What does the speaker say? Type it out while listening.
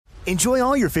Enjoy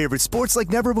all your favorite sports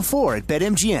like never before at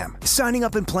BetMGM. Signing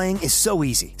up and playing is so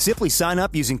easy. Simply sign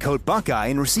up using code Buckeye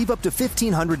and receive up to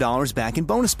 $1,500 back in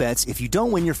bonus bets if you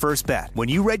don't win your first bet. When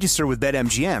you register with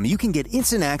BetMGM, you can get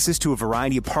instant access to a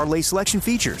variety of parlay selection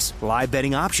features, live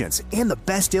betting options, and the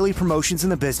best daily promotions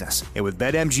in the business. And with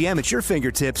BetMGM at your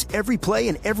fingertips, every play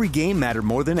and every game matter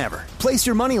more than ever. Place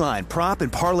your moneyline, prop,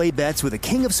 and parlay bets with the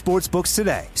king of sportsbooks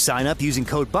today. Sign up using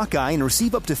code Buckeye and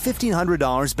receive up to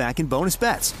 $1,500 back in bonus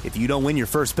bets if you don't win your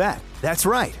first bet. That's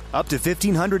right, up to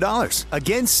 $1,500.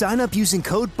 Again, sign up using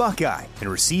code Buckeye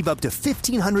and receive up to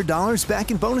 $1,500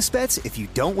 back in bonus bets if you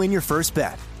don't win your first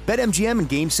bet. BetMGM and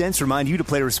GameSense remind you to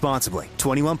play responsibly.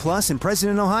 21 plus and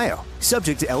present in Ohio.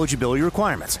 Subject to eligibility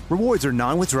requirements. Rewards are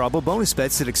non-withdrawable bonus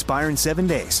bets that expire in 7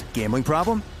 days. Gambling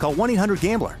problem? Call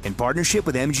 1-800-GAMBLER in partnership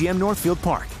with MGM Northfield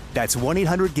Park. That's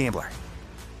 1-800-GAMBLER.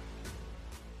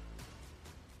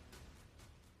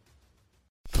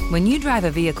 When you drive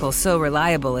a vehicle so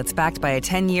reliable it's backed by a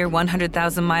 10-year,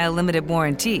 100,000-mile limited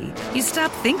warranty, you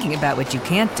stop thinking about what you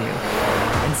can't do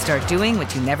and start doing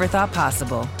what you never thought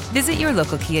possible. Visit your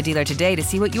local Kia dealer today to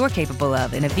see what you're capable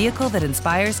of in a vehicle that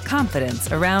inspires confidence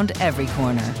around every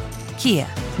corner. Kia,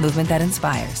 movement that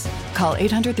inspires. Call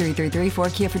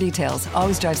 800-333-4KIA for details.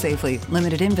 Always drive safely.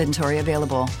 Limited inventory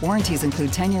available. Warranties include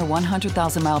 10-year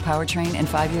 100,000-mile powertrain and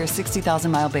 5-year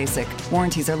 60,000-mile basic.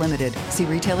 Warranties are limited. See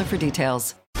retailer for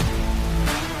details.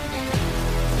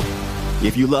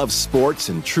 If you love sports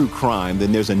and true crime,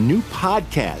 then there's a new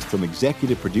podcast from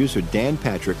executive producer Dan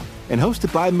Patrick and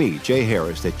hosted by me, Jay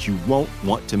Harris, that you won't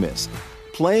want to miss.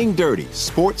 Playing Dirty: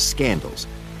 Sports Scandals.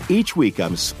 Each week,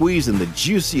 I'm squeezing the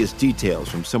juiciest details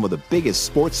from some of the biggest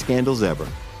sports scandals ever.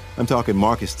 I'm talking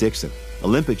Marcus Dixon,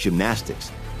 Olympic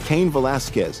gymnastics, Cain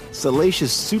Velasquez,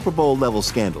 salacious Super Bowl-level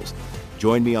scandals.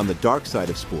 Join me on the dark side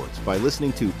of sports by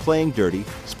listening to Playing Dirty: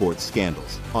 Sports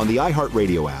Scandals on the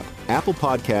iHeartRadio app, Apple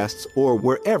Podcasts, or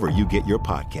wherever you get your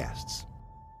podcasts.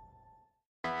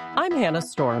 I'm Hannah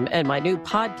Storm, and my new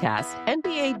podcast,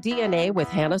 NBA DNA with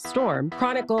Hannah Storm,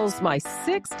 chronicles my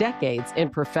 6 decades in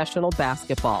professional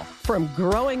basketball. From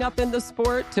growing up in the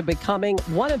sport to becoming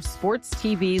one of sports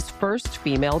TV's first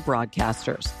female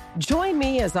broadcasters. Join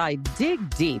me as I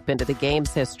dig deep into the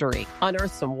game's history,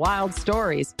 unearth some wild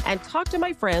stories, and talk to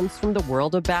my friends from the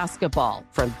world of basketball,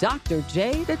 from Dr.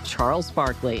 J to Charles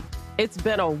Barkley. It's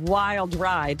been a wild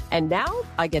ride, and now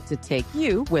I get to take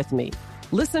you with me.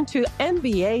 Listen to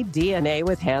NBA DNA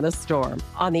with Hannah Storm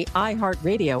on the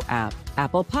iHeartRadio app,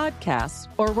 Apple Podcasts,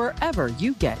 or wherever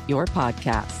you get your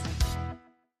podcasts.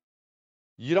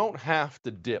 You don't have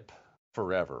to dip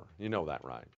forever. You know that,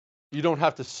 right? You don't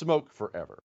have to smoke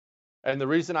forever. And the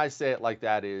reason I say it like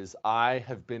that is I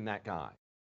have been that guy.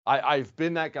 I've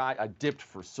been that guy. I dipped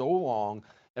for so long.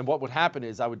 And what would happen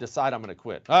is I would decide I'm going to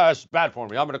quit. It's bad for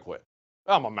me. I'm going to quit.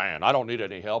 I'm a man. I don't need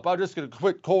any help. I'm just going to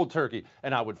quit cold turkey.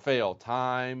 And I would fail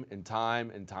time and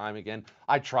time and time again.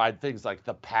 I tried things like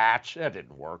the patch. That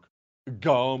didn't work.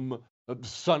 Gum,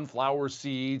 sunflower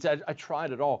seeds. I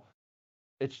tried it all.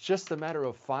 It's just a matter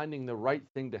of finding the right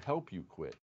thing to help you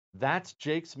quit. That's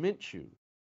Jake's Mint Chew.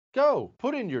 Go,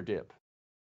 put in your dip.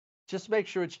 Just make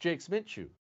sure it's Jake's Mint Chew.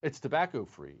 It's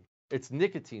tobacco-free. It's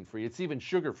nicotine-free. It's even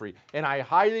sugar-free. And I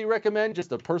highly recommend,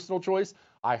 just a personal choice,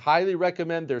 I highly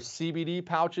recommend their CBD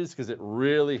pouches because it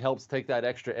really helps take that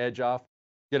extra edge off.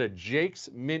 Get a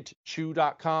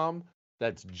jakesmintchew.com.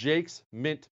 That's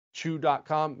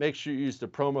jakesmintchew.com. Make sure you use the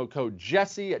promo code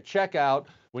Jesse at checkout.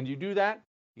 When you do that,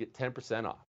 you get 10%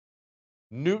 off.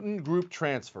 Newton Group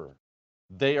Transfer.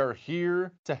 They are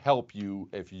here to help you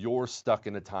if you're stuck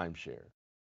in a timeshare.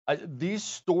 These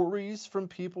stories from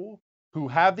people who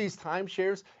have these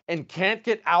timeshares and can't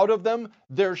get out of them,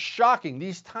 they're shocking.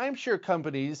 These timeshare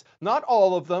companies, not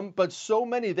all of them, but so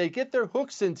many, they get their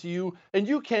hooks into you and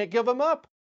you can't give them up.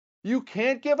 You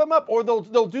can't give them up. Or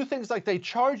they'll do things like they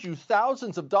charge you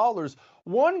thousands of dollars.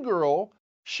 One girl,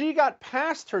 she got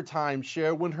past her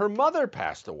timeshare when her mother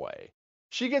passed away.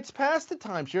 She gets past the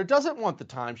timeshare, doesn't want the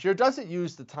timeshare, doesn't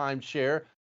use the timeshare.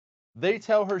 They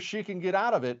tell her she can get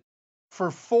out of it for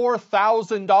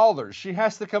 $4,000. She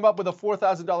has to come up with a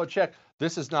 $4,000 check.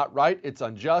 This is not right. It's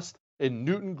unjust. And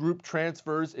Newton Group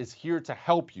Transfers is here to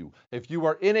help you. If you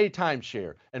are in a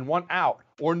timeshare and want out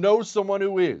or know someone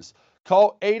who is,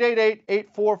 call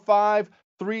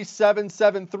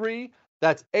 888-845-3773.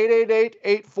 That's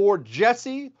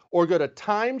 888-84-JESSE, or go to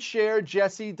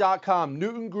timesharejesse.com.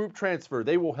 Newton Group Transfer.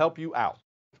 They will help you out.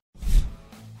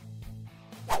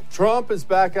 Trump is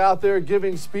back out there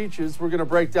giving speeches. We're going to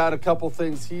break down a couple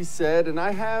things he said, and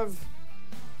I have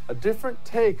a different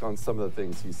take on some of the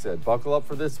things he said. Buckle up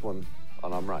for this one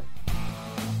on I'm Right.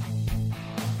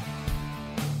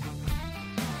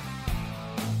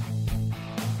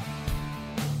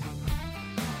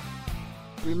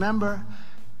 Remember,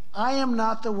 I am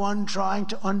not the one trying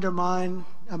to undermine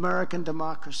American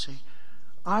democracy.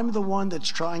 I'm the one that's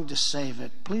trying to save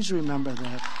it. Please remember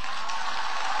that.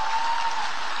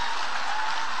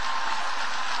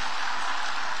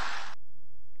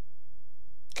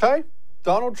 Okay,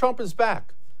 Donald Trump is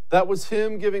back. That was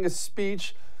him giving a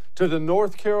speech to the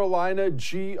North Carolina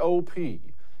GOP.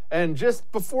 And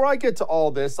just before I get to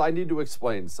all this, I need to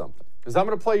explain something. Because I'm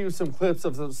going to play you some clips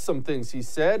of some things he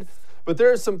said, but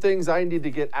there are some things I need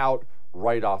to get out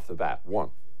right off the bat. One,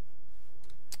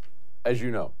 as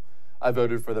you know, I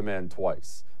voted for the man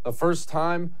twice. The first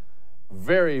time,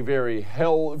 very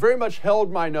much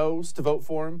held my nose to vote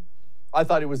for him. I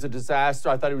thought he was a disaster.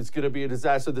 I thought he was going to be a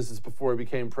disaster. This is before he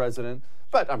became president.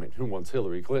 But, I mean, who wants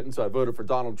Hillary Clinton? So I voted for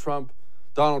Donald Trump.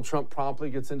 Donald Trump promptly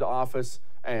gets into office,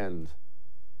 and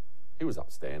he was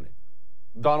outstanding.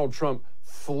 Donald Trump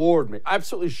floored me,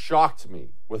 absolutely shocked me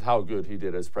with how good he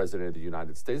did as president of the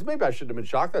United States. Maybe I shouldn't have been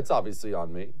shocked. That's obviously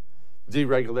on me.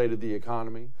 Deregulated the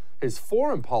economy. His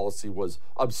foreign policy was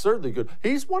absurdly good.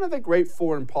 He's one of the great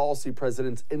foreign policy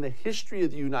presidents in the history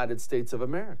of the United States of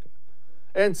America.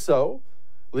 And so,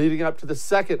 leading up to the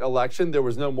second election, there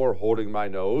was no more holding my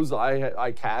nose.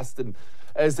 I cast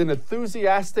as an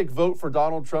enthusiastic vote for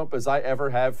Donald Trump as I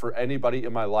ever have for anybody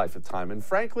in my life at time. And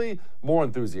frankly, more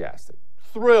enthusiastic.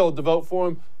 Thrilled to vote for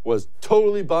him, was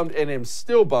totally bummed, and am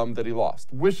still bummed that he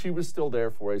lost. Wish he was still there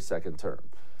for a second term.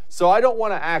 So I don't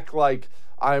want to act like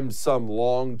I'm some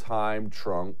longtime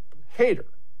Trump hater.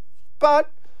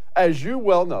 But, as you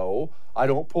well know, I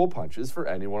don't pull punches for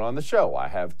anyone on the show. I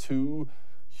have two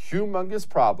humongous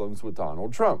problems with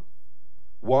Donald Trump.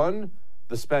 One,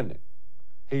 the spending.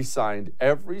 He signed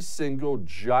every single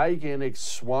gigantic,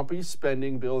 swampy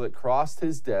spending bill that crossed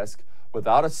his desk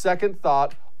without a second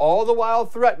thought, all the while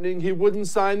threatening he wouldn't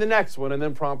sign the next one and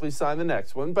then promptly sign the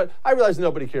next one. But I realize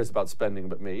nobody cares about spending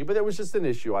but me, but it was just an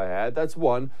issue I had. That's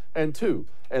one. And two,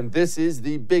 and this is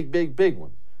the big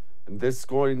one. And this is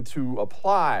going to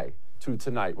apply to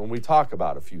tonight when we talk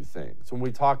about a few things. When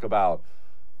we talk about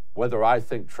whether I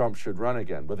think Trump should run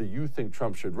again, whether you think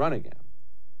Trump should run again.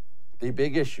 The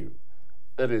big issue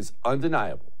that is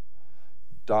undeniable,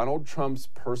 Donald Trump's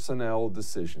personnel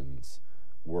decisions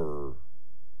were,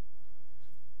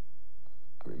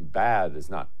 bad is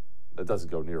not, that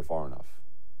doesn't go near far enough.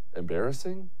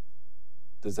 Embarrassing?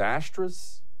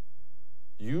 Disastrous?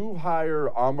 You hire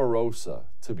Omarosa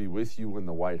to be with you in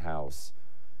the White House.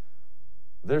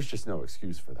 There's just no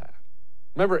excuse for that.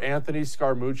 Remember Anthony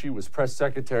Scaramucci was press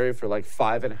secretary for like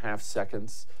 5.5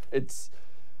 seconds? It's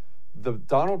the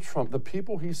Donald Trump, the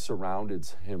people he surrounded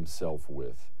himself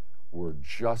with were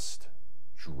just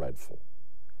dreadful.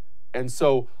 And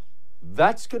so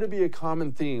that's going to be a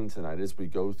common theme tonight as we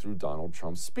go through Donald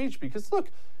Trump's speech, because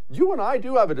look, you and I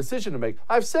do have a decision to make.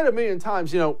 I've said it a million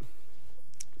times, you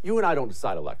and I don't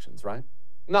decide elections, right?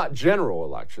 Not general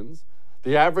elections.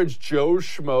 The average Joe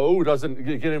Schmo who doesn't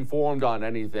get informed on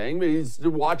anything, he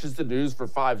watches the news for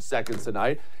 5 seconds a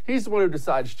night. He's the one who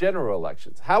decides general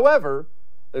elections. However,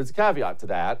 there's a caveat to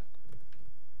that.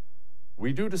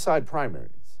 We do decide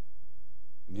primaries.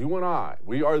 You and I,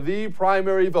 we are the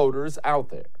primary voters out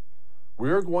there.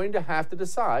 We're going to have to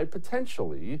decide,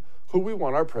 potentially, who we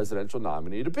want our presidential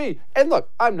nominee to be. And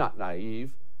look, I'm not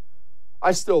naive.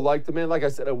 I still like the man. Like I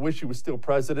said, I wish he was still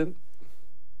president.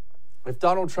 If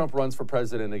Donald Trump runs for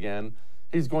president again,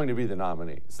 he's going to be the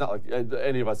nominee. It's not like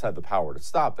any of us have the power to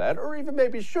stop that, or even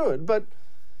maybe should, but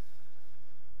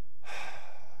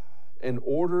in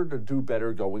order to do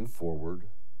better going forward,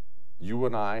 you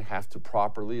and I have to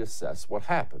properly assess what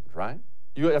happened, right?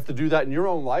 You have to do that in your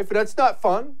own life, and that's not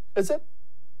fun, is it?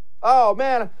 Oh,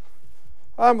 man,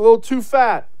 I'm a little too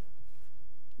fat.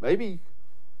 Maybe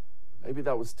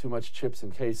that was too much chips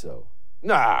and queso.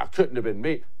 Nah, couldn't have been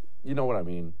me. You know what I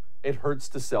mean? It hurts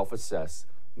to self-assess.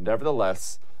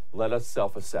 Nevertheless, let us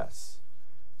self-assess.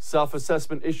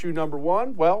 Self-assessment issue number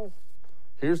one, well,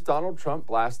 here's Donald Trump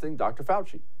blasting Dr.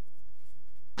 Fauci.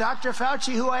 Dr.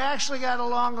 Fauci, who I actually got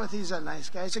along with, he's a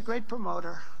nice guy. He's a great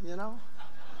promoter,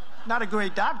 Not a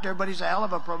great doctor, but he's a hell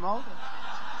of a promoter.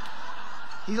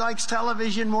 He likes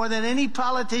television more than any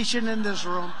politician in this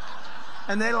room,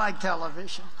 and they like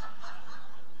television.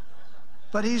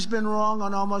 But he's been wrong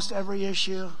on almost every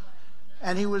issue,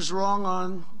 and he was wrong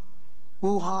on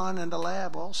Wuhan and the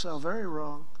lab also, very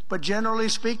wrong. But generally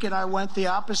speaking, I went the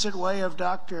opposite way of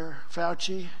Dr.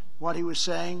 Fauci, what he was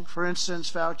saying. For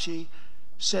instance, Fauci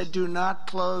said, do not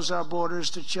close our borders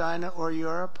to China or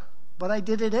Europe, but I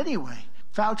did it anyway.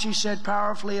 Fauci said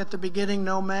powerfully at the beginning,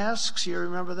 no masks. You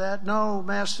remember that? No,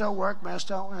 masks don't work, masks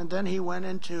don't. And then he went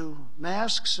into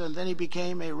masks, and then he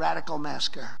became a radical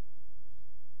masker.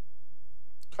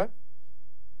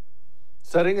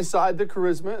 setting aside the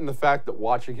charisma and the fact that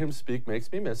watching him speak makes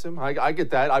me miss him. I get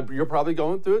that. You're probably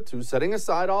going through it too. Setting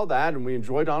aside all that, and we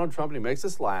enjoy Donald Trump and he makes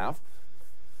us laugh.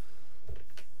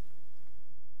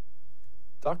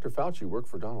 Dr. Fauci worked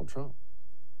for Donald Trump.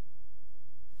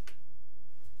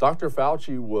 Dr.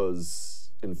 Fauci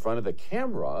was in front of the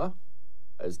camera,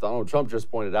 as Donald Trump just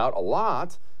pointed out, a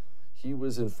lot. He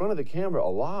was in front of the camera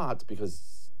a lot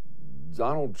because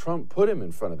Donald Trump put him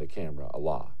in front of the camera a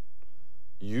lot.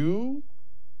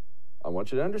 I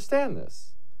want you to understand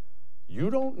this.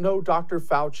 You don't know Dr.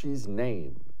 Fauci's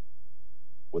name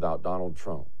without Donald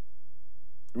Trump.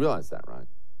 You realize that, right?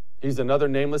 He's another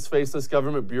nameless, faceless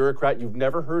government bureaucrat you've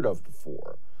never heard of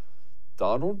before.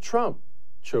 Donald Trump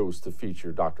chose to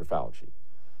feature Dr. Fauci.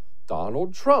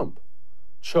 Donald Trump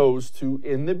chose to,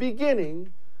 in the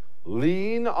beginning,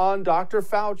 lean on Dr.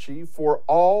 Fauci for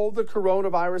all the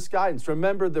coronavirus guidance.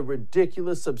 Remember the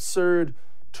ridiculous, absurd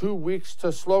 2 weeks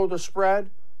to slow the spread?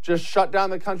 Just shut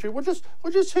down the country. We'll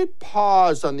just hit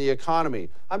pause on the economy.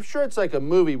 I'm sure it's like a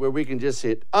movie where we can just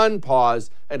hit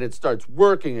unpause and it starts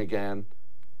working again.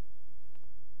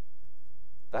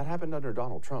 That happened under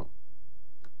Donald Trump.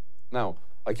 Now,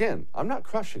 again, I'm not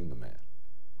crushing the man.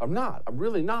 I'm not. I'm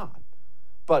really not.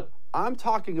 But I'm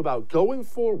talking about going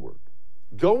forward.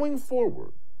 Going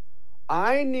forward,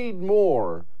 I need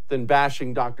more than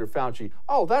bashing Dr. Fauci.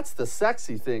 Oh, that's the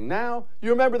sexy thing now. You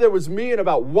remember there was me and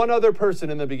about one other person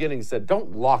in the beginning said,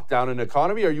 don't lock down an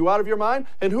economy. Are you out of your mind?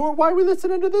 And why are we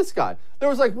listening to this guy? There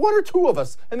was like one or two of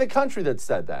us in the country that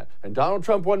said that. And Donald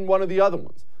Trump wasn't one of the other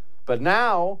ones. But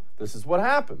now, this is what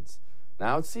happens.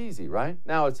 Now it's easy, right?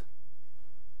 Now it's,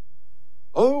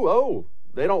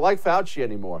 they don't like Fauci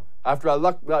anymore. After I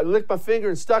licked my finger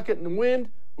and stuck it in the wind,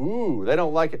 they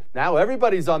don't like it. Now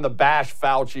everybody's on the bash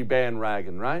Fauci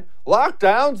bandwagon, right?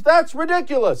 Lockdowns, that's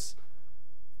ridiculous.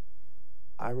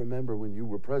 I remember when you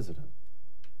were president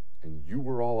and you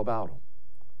were all about them.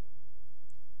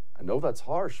 I know that's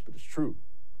harsh, but it's true.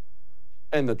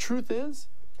 And the truth is,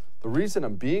 the reason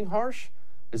I'm being harsh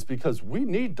is because we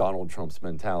need Donald Trump's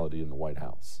mentality in the White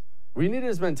House. We need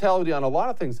his mentality on a lot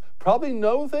of things, probably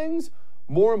no things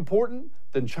more important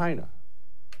than China.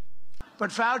 But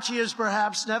Fauci has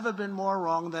perhaps never been more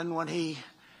wrong than when he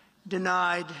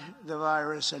denied the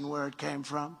virus and where it came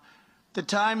from. The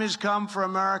time has come for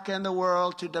America and the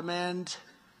world to demand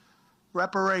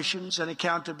reparations and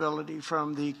accountability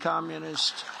from the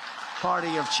Communist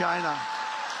Party of China.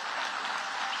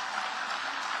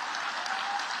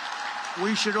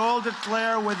 We should all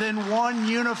declare within one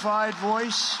unified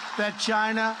voice that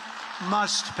China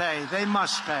must pay. They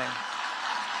must pay.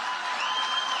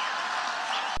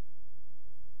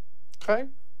 Okay,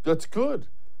 that's good.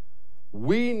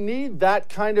 We need that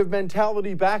kind of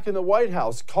mentality back in the White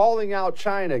House, calling out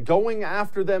China, going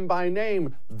after them by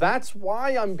name. That's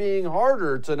why I'm being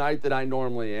harder tonight than I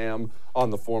normally am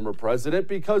on the former president,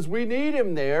 because we need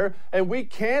him there, and we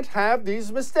can't have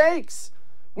these mistakes.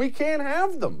 We can't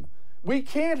have them. We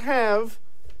can't have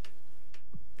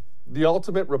the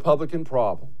ultimate Republican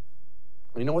problem.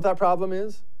 You know what that problem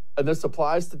is? And this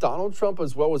applies to Donald Trump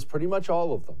as well as pretty much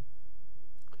all of them.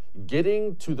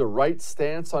 Getting to the right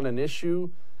stance on an issue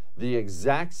the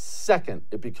exact second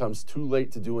it becomes too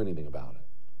late to do anything about it.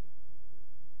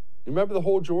 You remember the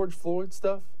whole George Floyd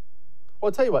stuff? Well,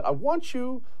 I'll tell you what, I want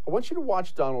you to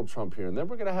watch Donald Trump here, and then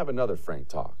we're going to have another frank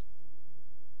talk.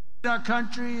 Our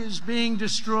country is being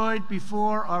destroyed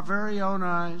before our very own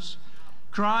eyes.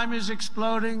 Crime is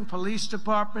exploding. Police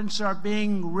departments are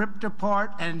being ripped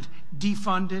apart and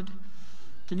defunded.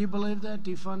 Can you believe that?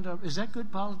 Is that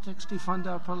good politics, defund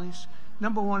our police?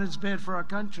 Number one, it's bad for our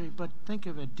country, but think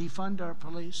of it, defund our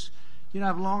police. You know,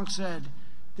 I've long said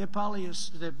they're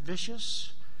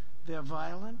vicious, they're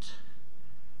violent,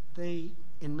 they,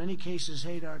 in many cases,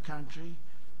 hate our country,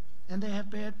 and they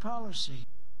have bad policy.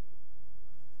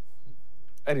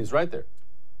 And he's right there.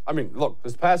 I mean, look,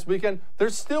 this past weekend, they're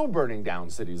still burning down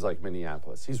cities like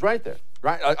Minneapolis. He's right there,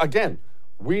 right? Again,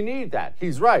 we need that.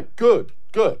 He's right. Good.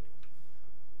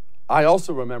 I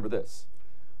also remember this.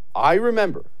 I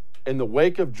remember in the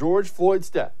wake of George Floyd's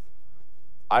death,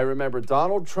 I remember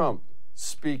Donald Trump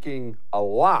speaking a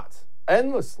lot,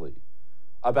 endlessly,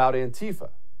 about Antifa.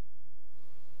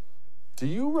 Do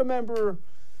you remember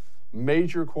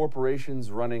major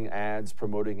corporations running ads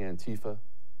promoting Antifa?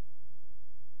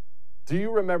 Do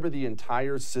you remember the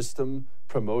entire system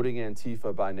promoting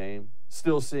Antifa by name?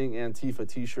 Still seeing Antifa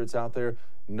t-shirts out there?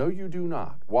 No, you do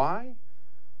not. Why?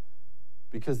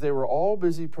 Because they were all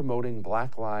busy promoting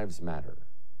Black Lives Matter.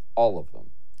 All of them.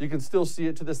 You can still see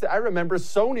it to this day. I remember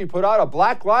Sony put out a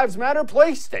Black Lives Matter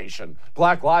PlayStation,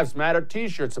 Black Lives Matter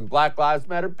t-shirts, and Black Lives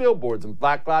Matter billboards, and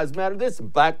Black Lives Matter this,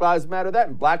 and Black Lives Matter that,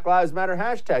 and Black Lives Matter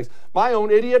hashtags. My own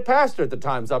idiot pastor at the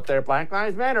time's up there, Black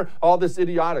Lives Matter, all this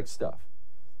idiotic stuff.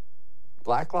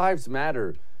 Black Lives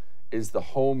Matter is the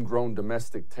homegrown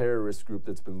domestic terrorist group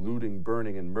that's been looting,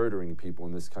 burning, and murdering people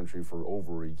in this country for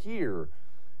over a year.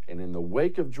 And in the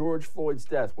wake of George Floyd's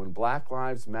death, when Black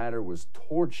Lives Matter was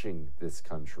torching this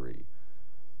country,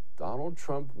 Donald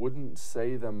Trump wouldn't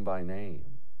say them by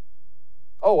name.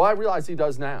 Oh, I realize he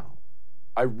does now.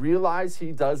 I realize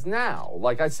he does now.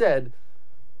 Like I said,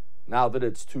 now that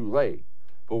it's too late.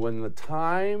 But when the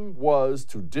time was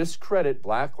to discredit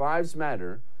Black Lives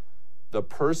Matter, the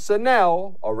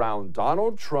personnel around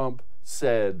Donald Trump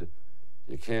said,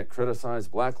 you can't criticize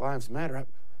Black Lives Matter.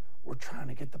 We're trying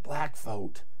to get the black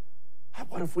vote.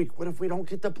 What if we don't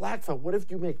get the black vote? What if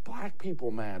you make black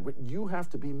people mad? You have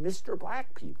to be Mr.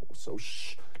 Black people. So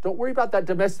shh, don't worry about that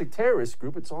domestic terrorist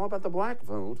group. It's all about the black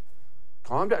vote.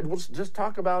 Calm down. We'll just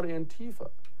talk about Antifa.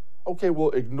 Okay, well,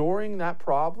 ignoring that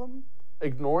problem,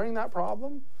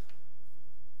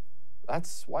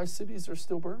 that's why cities are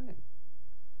still burning.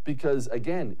 Because,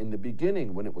 again, in the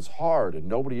beginning, when it was hard and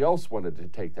nobody else wanted to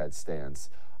take that stance,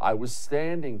 I was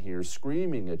standing here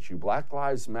screaming at you, Black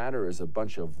Lives Matter is a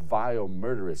bunch of vile,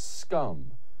 murderous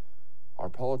scum. Our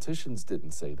politicians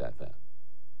didn't say that then.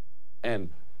 And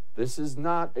this is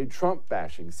not a Trump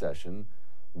bashing session.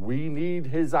 We need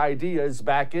his ideas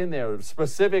back in there,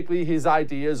 specifically his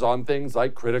ideas on things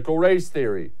like critical race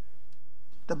theory.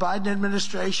 The Biden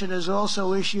administration has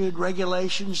also issued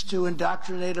regulations to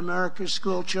indoctrinate America's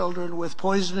school children with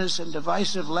poisonous and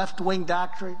divisive left-wing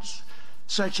doctrines,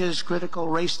 such as critical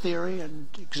race theory, and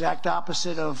exact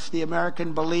opposite of the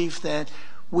American belief that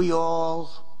we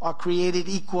all are created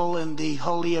equal in the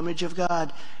holy image of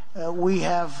God. We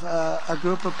have a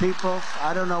group of people,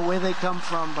 I don't know where they come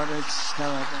from, but it's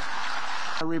terrible.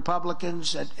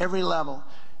 Republicans at every level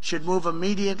should move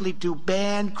immediately to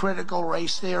ban critical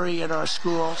race theory in our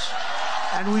schools.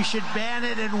 And we should ban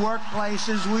it in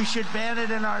workplaces, we should ban it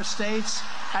in our states,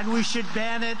 and we should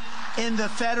ban it in the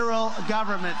federal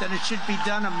government, and it should be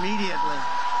done immediately.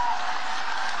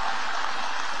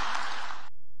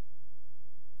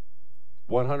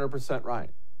 %100% right.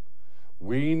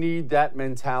 We need that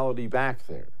mentality back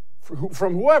there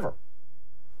from whoever.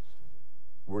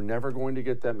 We're never going to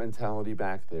get that mentality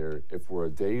back there if we're a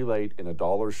day late and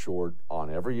 $1 short on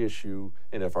every issue,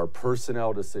 and if our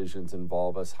personnel decisions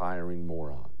involve us hiring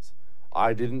morons.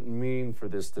 I didn't mean for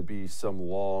this to be some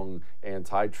long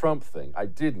anti-Trump thing. I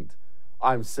didn't.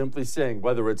 I'm simply saying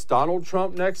whether it's Donald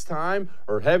Trump next time,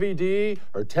 or Heavy D,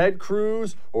 or Ted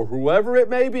Cruz, or whoever it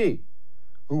may be,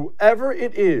 whoever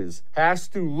it is has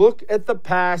to look at the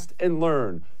past and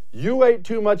learn. You ate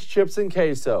too much chips and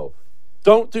queso.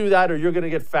 Don't do that or you're going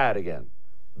to get fat again.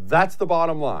 That's the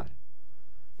bottom line.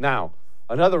 Now,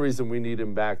 another reason we need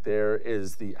him back there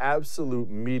is the absolute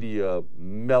media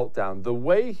meltdown. The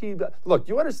way look,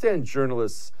 you understand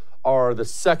journalists are the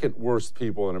second worst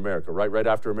people in America, right? Right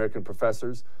after American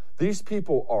professors. These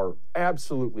people are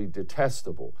absolutely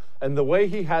detestable. And the way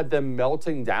he had them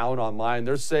melting down online,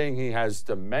 they're saying he has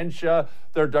dementia.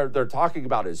 They're talking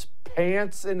about his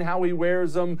pants and how he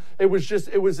wears them. It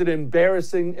was an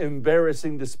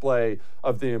embarrassing display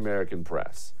of the American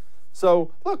press.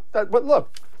 So the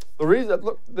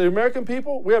American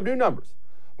people, we have new numbers.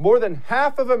 More than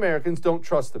half of Americans don't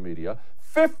trust the media.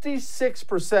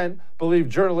 56% believe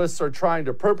journalists are trying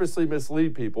to purposely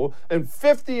mislead people, and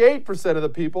 58% of the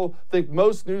people think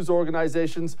most news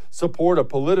organizations support a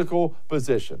political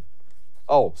position.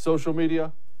 Oh, social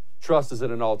media, trust is at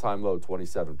an all-time low,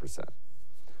 27%.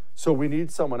 So we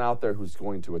need someone out there who's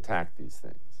going to attack these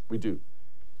things. We do.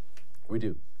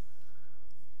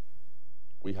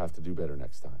 We have to do better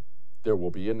next time. There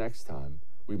will be a next time.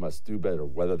 We must do better,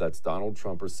 whether that's Donald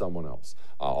Trump or someone else.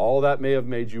 All that may have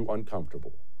made you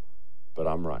uncomfortable, but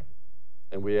I'm right.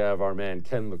 And we have our man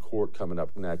Ken LaCourte coming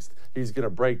up next. He's going to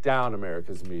break down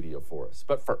America's media for us.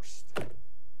 But first,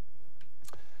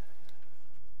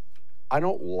 I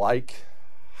don't like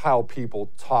how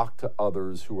people talk to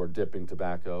others who are dipping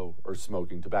tobacco or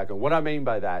smoking tobacco. What I mean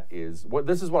by that is,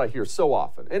 this is what I hear so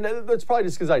often. And it's probably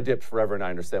just because I dipped forever and I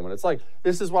understand what it's like.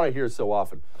 This is what I hear so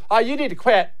often. Oh, you need to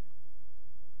quit.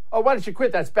 Oh, why don't you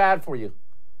quit? That's bad for you.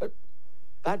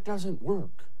 That doesn't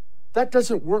work. That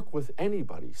doesn't work with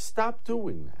anybody. Stop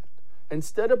doing that.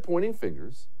 Instead of pointing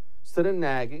fingers, instead of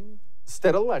nagging,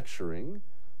 instead of lecturing,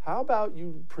 how about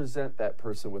you present that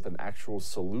person with an actual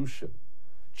solution?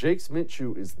 Jake's Mint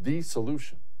Chew is the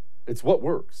solution. It's what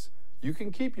works. You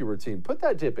can keep your routine. Put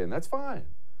that dip in. That's fine.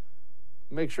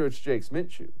 make sure it's Jake's Mint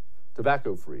Chew.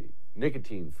 Tobacco-free,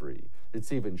 nicotine-free.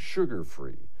 It's even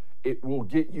sugar-free. It will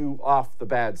get you off the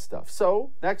bad stuff.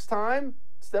 So next time,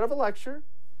 instead of a lecture,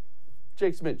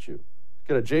 Jake's Mint Chew.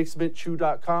 Go to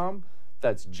jakesmintchew.com.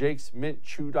 That's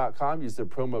jakesmintchew.com. Use the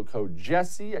promo code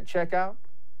Jesse at checkout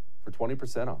for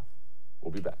 20% off.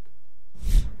 We'll be back.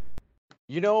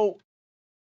 You know,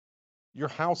 your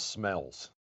house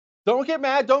smells. Don't get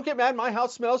mad. Don't get mad. My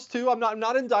house smells too. I'm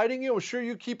not indicting you. I'm sure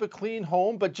you keep a clean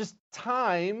home, but just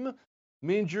time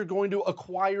means you're going to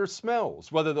acquire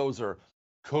smells, whether those are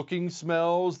cooking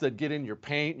smells that get in your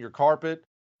paint and your carpet.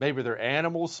 Maybe they're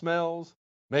animal smells.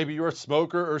 Maybe you're a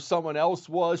smoker or someone else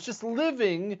was. Just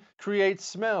living creates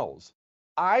smells.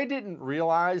 I didn't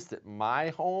realize that my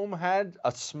home had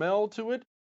a smell to it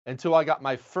until I got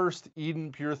my first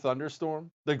Eden Pure Thunderstorm,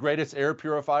 the greatest air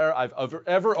purifier I've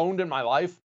ever owned in my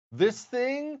life. This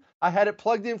thing, I had it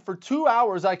plugged in for 2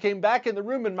 hours. I came back in the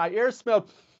room and my air smelled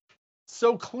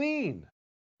so clean.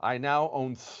 I now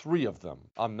own 3 of them.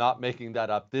 I'm not making that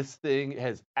up. This thing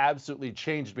has absolutely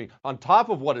changed me. On top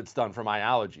of what it's done for my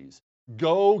allergies,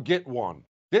 go get one.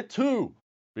 Get 2.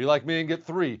 Be like me and get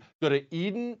 3. Go to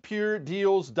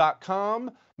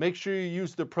EdenPureDeals.com. Make sure you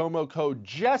use the promo code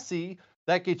Jesse.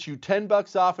 That gets you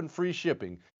 $10 off and free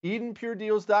shipping.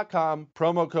 EdenPureDeals.com,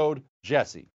 promo code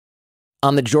Jesse.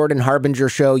 On the Jordan Harbinger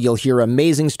Show, you'll hear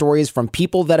amazing stories from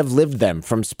people that have lived them,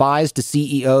 from spies to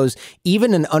CEOs,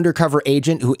 even an undercover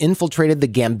agent who infiltrated the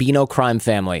Gambino crime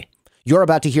family. You're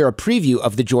about to hear a preview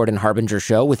of the Jordan Harbinger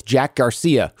Show with Jack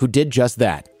Garcia, who did just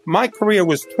that. My career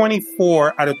was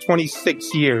 24 out of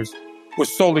 26 years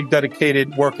was solely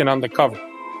dedicated working undercover.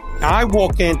 Now I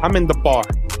walk in, I'm in the bar.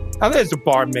 Now there's a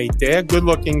barmaid there,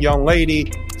 good-looking young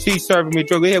lady. She's serving me a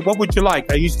drink. Hey, what would you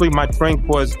like? Usually my drink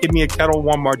was give me a Kettle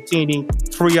One martini,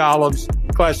 3 olives,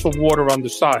 glass of water on the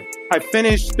side. I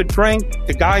finish the drink.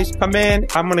 The guys come in.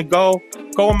 I'm going to go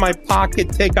in my pocket,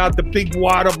 take out the big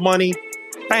wad of money.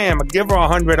 Bam, I give her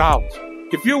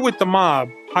 $100. If you're with the mob,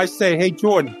 I say, hey,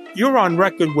 Jordan, you're on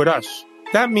record with us.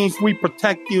 That means we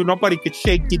protect you. Nobody could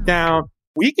shake you down.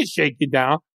 We could shake you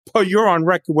down, but you're on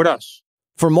record with us.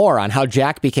 For more on how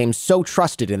Jack became so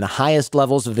trusted in the highest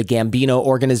levels of the Gambino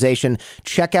organization,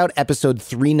 check out episode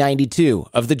 392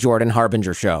 of The Jordan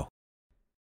Harbinger Show.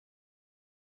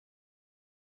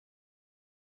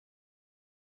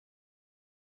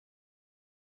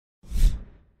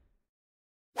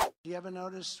 Do you ever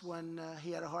notice when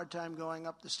he had a hard time going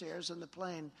up the stairs in the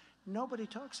plane? Nobody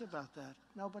talks about that.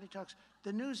 Nobody talks.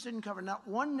 The news didn't cover. Not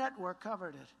one network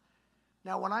covered it.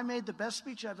 Now, when I made the best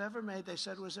speech I've ever made, they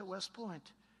said it was at West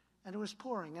Point. And it was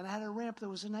pouring. And I had a ramp. There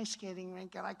was a nice skating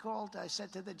rink. And I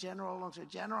said to the general, I said,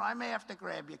 General, I may have to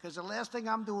grab you because the last thing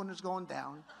I'm doing is going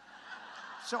down.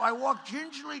 So I walked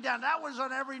gingerly down. That was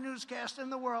on every newscast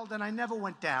in the world. And I never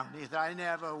went down either. I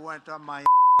never went on my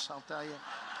ass, I'll tell you.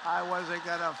 I wasn't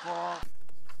going to fall.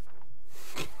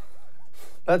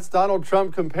 That's Donald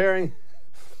Trump comparing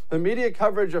the media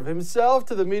coverage of himself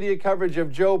to the media coverage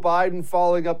of Joe Biden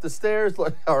falling up the stairs.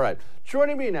 All right,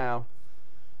 joining me now,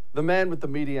 the man with the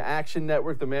Media Action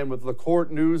Network, the man with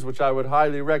LaCourte News, which I would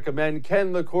highly recommend,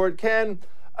 Ken LaCourte. Ken,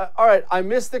 all right, I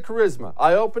miss the charisma.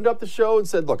 I opened up the show and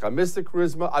said, look, I miss the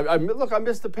charisma. I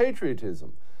miss the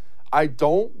patriotism. I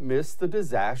don't miss the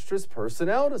disastrous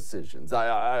personnel decisions.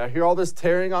 I hear all this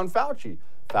tearing on Fauci.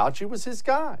 Fauci was his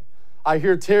guy. I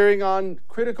hear tearing on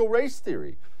critical race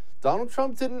theory. Donald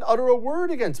Trump didn't utter a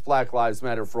word against Black Lives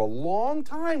Matter for a long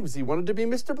time because he wanted to be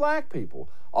Mr. Black people.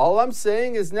 All I'm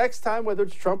saying is next time, whether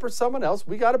it's Trump or someone else,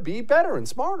 we got to be better and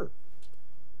smarter.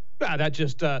 That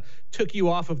just took you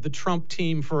off of the Trump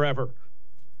team forever.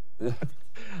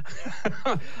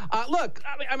 Look,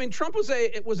 I mean, Trump was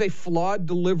a flawed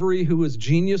delivery who was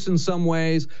genius in some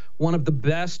ways, one of the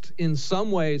best in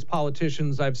some ways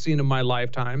politicians I've seen in my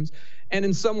lifetimes, and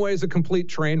in some ways a complete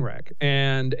train wreck.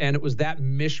 And it was that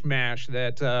mishmash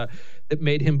that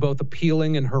made him both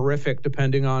appealing and horrific,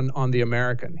 depending on the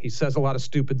American. He says a lot of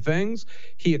stupid things.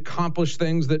 He accomplished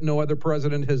things that no other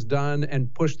president has done,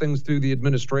 and pushed things through the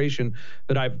administration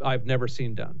that I've never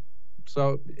seen done.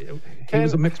 So he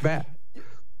was a mixed bag.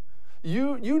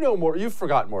 You know more. You've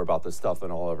forgotten more about this stuff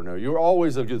than I'll ever know. You're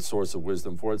always a good source of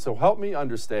wisdom for it. So help me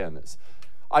understand this.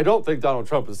 I don't think Donald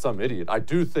Trump is some idiot. I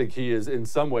do think he is in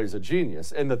some ways a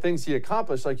genius. And the things he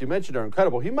accomplished, like you mentioned, are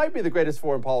incredible. He might be the greatest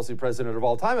foreign policy president of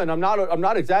all time. And I'm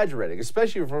not exaggerating,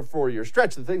 especially for a 4-year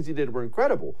stretch. The things he did were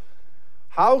incredible.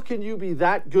 How can you be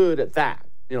that good at that?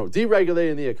 You know,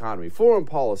 deregulating the economy, foreign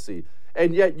policy,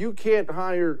 and yet you can't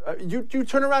hire, you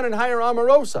turn around and hire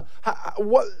Omarosa.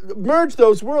 Merge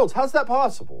those worlds. How's that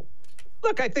possible?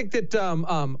 Look, I think that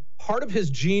part of his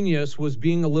genius was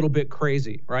being a little bit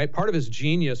crazy, right? Part of his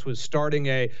genius was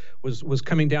was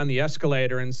coming down the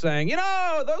escalator and saying,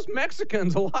 those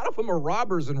Mexicans, a lot of them are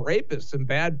robbers and rapists and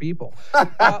bad people.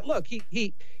 Look,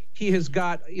 he has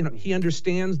got, he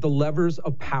understands the levers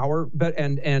of power, better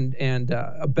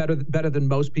than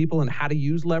most people and how to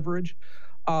use leverage.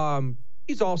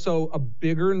 He's also a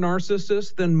bigger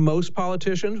narcissist than most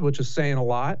politicians, which is saying a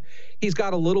lot. He's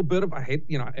got a little bit of,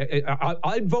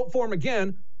 I'd vote for him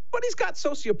again, but he's got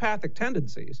sociopathic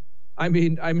tendencies. I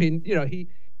mean,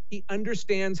 he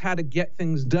understands how to get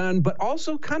things done, but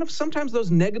also kind of sometimes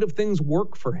those negative things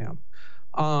work for him.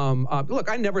 Look,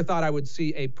 I never thought I would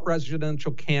see a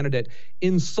presidential candidate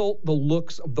insult the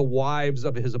looks of the wives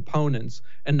of his opponents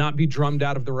and not be drummed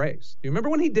out of the race. You remember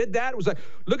when he did that? It was like,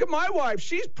 look at my wife.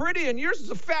 She's pretty and yours is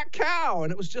a fat cow.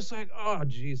 And it was just like, oh,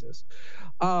 Jesus.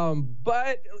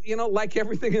 But, like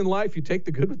everything in life, you take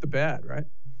the good with the bad, right?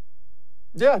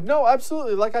 Yeah, no,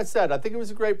 absolutely. Like I said, I think he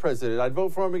was a great president. I'd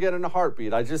vote for him again in a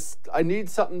heartbeat. I need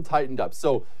something tightened up.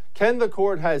 So Ken the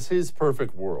Court has his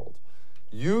perfect world.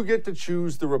 You get to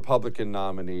choose the Republican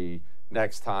nominee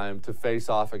next time to face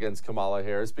off against Kamala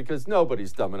Harris because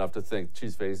nobody's dumb enough to think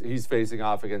he's facing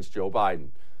off against Joe Biden.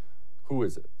 Who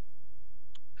is it?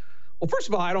 Well, first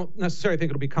of all, I don't necessarily think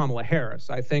it'll be Kamala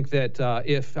Harris. I think that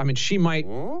she might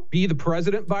be the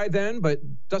president by then, but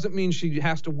doesn't mean she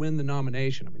has to win the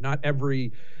nomination. I mean, not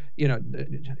every,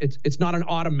 it's not an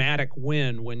automatic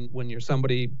win when you're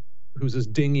somebody who's as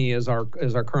dingy as our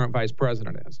current vice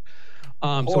president is.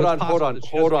 Hold on.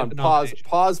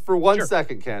 Pause for 1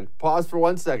 second, Ken. Pause for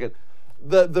 1 second.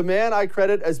 The man I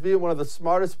credit as being one of the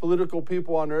smartest political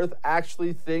people on earth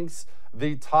actually thinks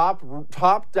the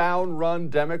top-down run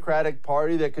Democratic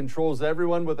Party that controls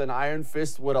everyone with an iron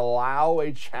fist would allow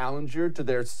a challenger to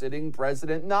their sitting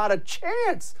president. Not a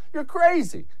chance. You're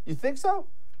crazy. You think so?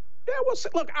 Yeah, well,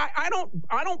 look, I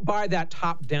don't buy that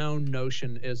top-down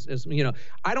notion as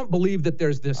I don't believe that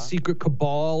there's this secret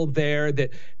cabal there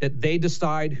that they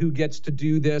decide who gets to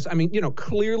do this. I mean,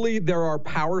 clearly there are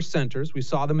power centers. We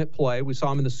saw them at play. We saw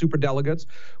them in the superdelegates.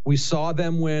 We saw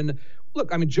them when,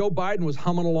 look, I mean, Joe Biden was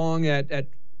humming along at a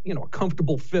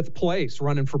comfortable 5th place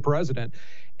running for president.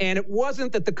 And it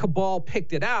wasn't that the cabal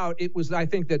picked it out. It was, I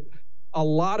think, that a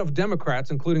lot of Democrats,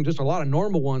 including just a lot of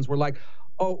normal ones, were like,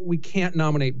 oh, we can't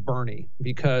nominate Bernie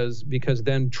because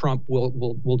then Trump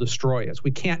will destroy us. We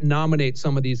can't nominate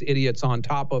some of these idiots on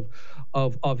top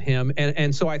of him.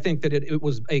 And so I think that it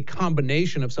was a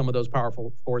combination of some of those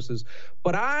powerful forces.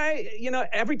 But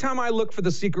every time I look for the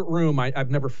secret room,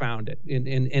 I've never found it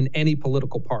in any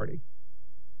political party.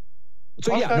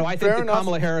 So okay, I think that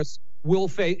Kamala Harris will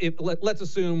face, let's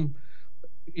assume,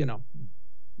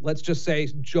 let's just say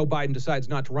Joe Biden decides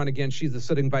not to run again. She's the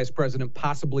sitting vice president,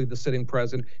 possibly the sitting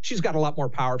president. She's got a lot more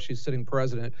power if she's sitting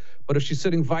president. But if she's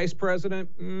sitting vice president,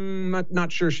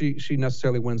 not sure she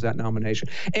necessarily wins that nomination.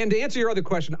 And to answer your other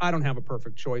question, I don't have a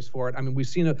perfect choice for it. I mean, we've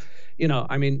seen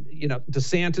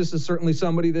DeSantis is certainly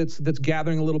somebody that's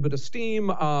gathering a little bit of steam.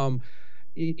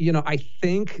 I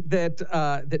think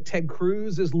that Ted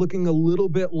Cruz is looking a little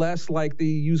bit less like the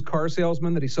used car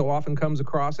salesman that he so often comes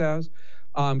across as.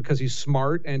 Because he's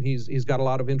smart and he's got a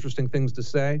lot of interesting things to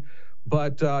say.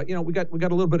 But we got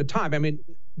a little bit of time. I mean,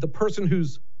 the person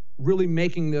who's really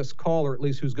making this call, or at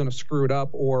least who's going to screw it up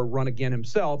or run again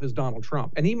himself, is Donald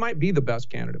Trump, and he might be the best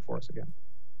candidate for us again.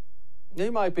 He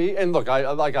might be. And look,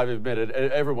 I've admitted,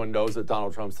 everyone knows that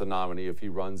Donald Trump's the nominee if he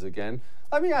runs again.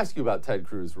 Let me ask you about Ted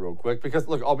Cruz real quick, because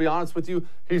look, I'll be honest with you,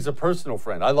 he's a personal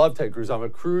friend. I love Ted Cruz. I'm a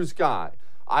Cruz guy.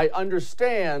 I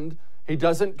understand he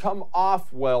doesn't come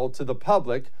off well to the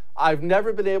public. I've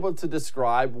never been able to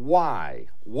describe why.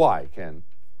 Why, Ken?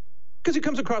 Because he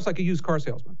comes across like a used car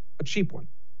salesman, a cheap one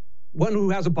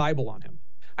who has a Bible on him.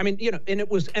 I mean, and it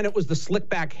was the slick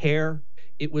back hair.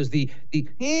 It was the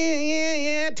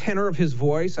tenor of his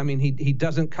voice. I mean, he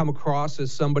doesn't come across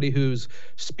as somebody who's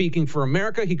speaking for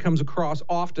America. He comes across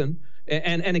often.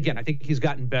 And again, I think he's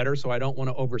gotten better, so I don't want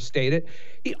to overstate it.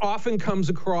 He often comes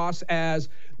across as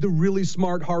the really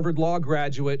smart Harvard Law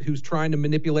graduate who's trying to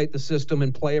manipulate the system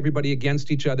and play everybody against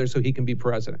each other so he can be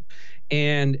president.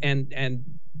 And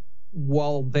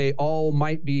while they all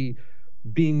might be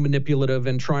being manipulative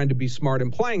and trying to be smart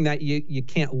and playing that, you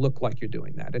can't look like you're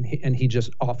doing that. And he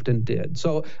just often did.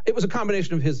 So it was a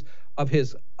combination of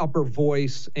his upper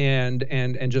voice and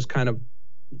just kind of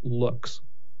looks.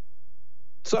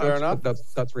 So fair enough.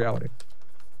 That's reality.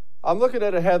 I'm looking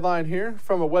at a headline here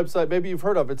from a website maybe you've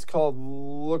heard of. It's called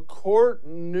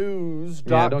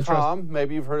LaCourtNews.com. Yeah,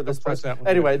 maybe you've heard of this place.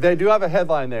 Anyway, they do have a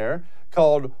headline there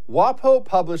called WAPO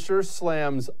Publisher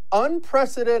Slams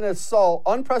Unprecedented Assault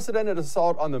on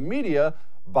the Media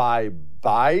by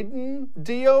Biden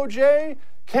DOJ?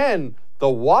 Ken, the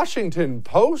Washington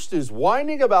Post is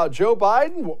whining about Joe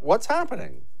Biden. What's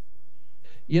happening?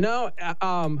 You know,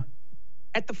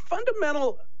 at the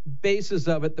fundamental basis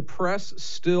of it, the press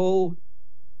still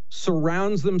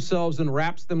surrounds themselves and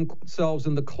wraps themselves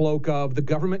in the cloak of the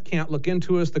government can't look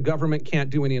into us, the government can't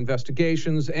do any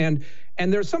investigations, and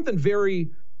there's something very,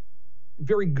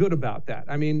 very good about that.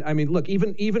 I mean, look,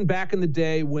 even back in the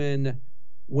day when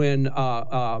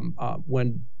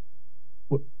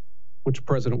which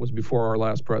president was before our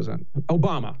last president?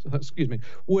 Obama, excuse me,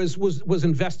 was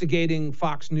investigating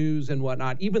Fox News and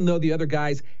whatnot, even though the other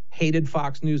guys hated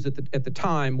Fox News at the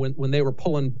time when they were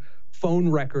pulling phone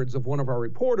records of one of our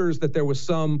reporters, that there was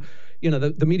some,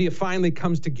 the media finally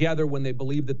comes together when they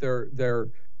believe that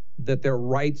their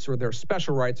rights or their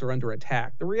special rights are under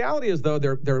attack. The reality is, though,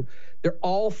 they're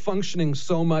all functioning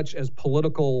so much as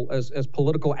political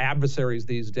adversaries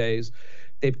these days.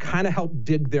 They've kind of helped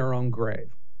dig their own grave.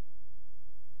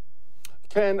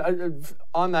 Ken,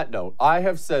 on that note, I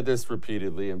have said this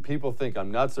repeatedly, and people think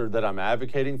I'm nuts or that I'm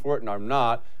advocating for it, and I'm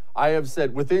not. I have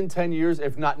said within 10 years,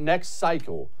 if not next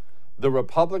cycle, the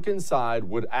Republican side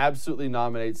would absolutely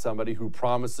nominate somebody who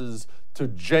promises to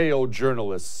jail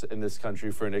journalists in this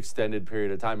country for an extended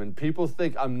period of time. And people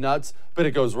think I'm nuts, but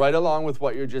it goes right along with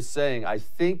what you're just saying. I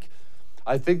think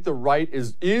the right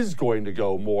is going to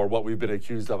go more what we've been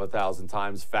accused of 1,000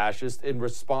 times, fascist, in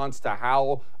response to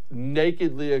how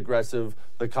nakedly aggressive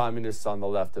the communists on the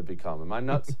left have become. Am I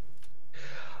nuts?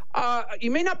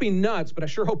 You may not be nuts, but I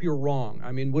sure hope you're wrong.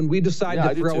 I mean, when we decide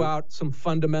to throw out some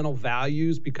fundamental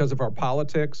values because of our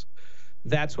politics,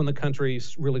 that's when the country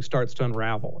really starts to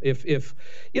unravel. If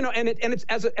and it's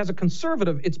as a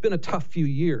conservative, it's been a tough few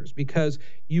years because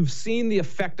you've seen the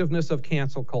effectiveness of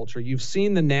cancel culture. You've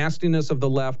seen the nastiness of the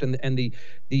left and the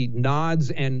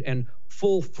nods and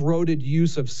full-throated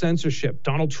use of censorship.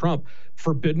 Donald Trump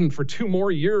forbidden for 2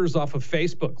 more years off of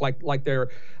Facebook, like they're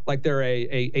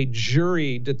a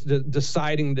jury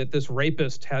deciding that this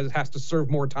rapist has to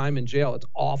serve more time in jail. It's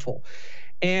awful.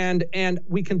 And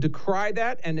we can decry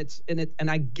that, and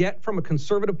I get from a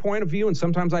conservative point of view, and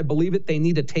sometimes I believe it, they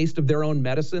need a taste of their own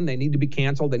medicine. They need to be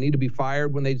canceled. They need to be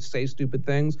fired when they say stupid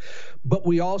things. But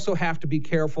we also have to be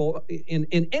careful in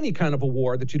any kind of a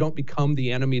war that you don't become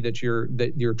the enemy that you're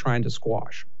trying to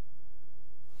squash.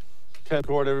 Ken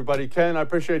Court, everybody. Ken, I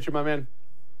appreciate you, my man.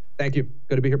 Thank you.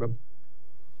 Good to be here, bub.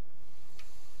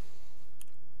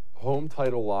 Home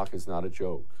title lock is not a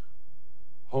joke.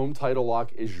 Home title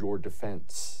lock is your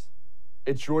defense.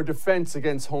 It's your defense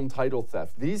against home title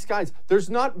theft. These guys, there's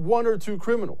not 1 or 2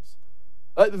 criminals.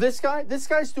 This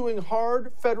guy's doing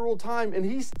hard federal time, and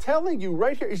he's telling you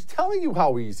right here, he's telling you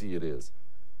how easy it is.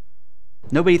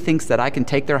 Nobody thinks that I can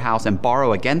take their house and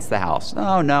borrow against the house.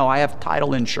 No, I have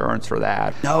title insurance for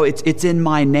that. No, it's in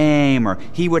my name, or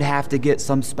he would have to get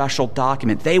some special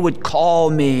document. They would call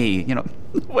me.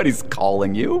 Nobody's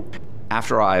calling you.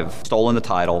 After I've stolen the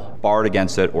title, borrowed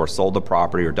against it, or sold the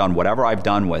property, or done whatever I've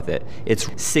done with it, it's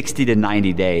 60 to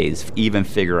 90 days to even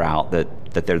figure out that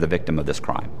they're the victim of this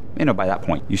crime. By that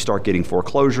point, you start getting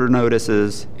foreclosure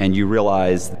notices, and you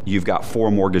realize you've got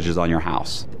 4 mortgages on your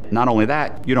house. Not only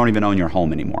that, you don't even own your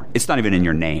home anymore. It's not even in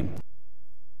your name.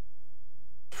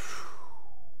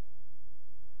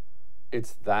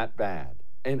 It's that bad.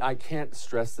 And I can't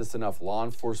stress this enough. Law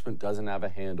enforcement doesn't have a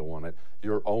handle on it.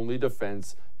 Your only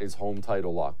defense is Home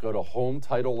Title Lock. Go to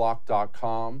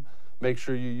HomeTitleLock.com. Make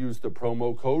sure you use the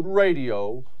promo code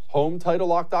RADIO.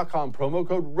 HomeTitleLock.com. Promo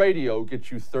code RADIO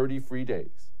gets you 30 free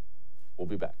days. We'll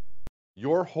be back.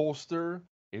 Your holster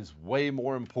is way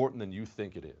more important than you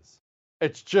think it is.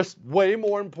 It's just way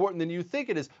more important than you think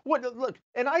it is. Look,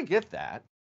 and I get that.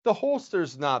 The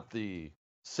holster's not the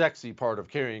sexy part of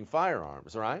carrying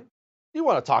firearms, right? You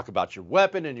want to talk about your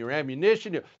weapon and your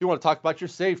ammunition. You want to talk about your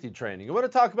safety training. You want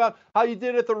to talk about how you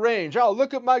did at the range. Oh,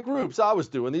 look at my groups. I was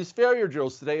doing these failure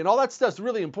drills today. And all that stuff's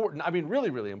really important. I mean, really,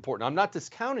 really important. I'm not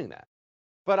discounting that.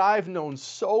 But I've known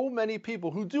so many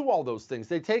people who do all those things.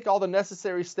 They take all the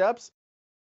necessary steps,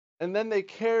 and then they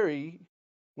carry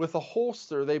with a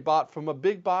holster they bought from a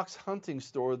big box hunting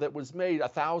store that was made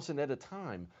 1,000 at a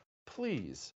time.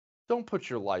 Please, don't put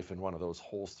your life in one of those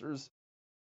holsters.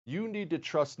 You need to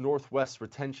trust Northwest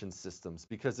Retention Systems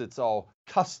because it's all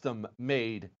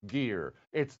custom-made gear.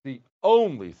 It's the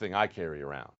only thing I carry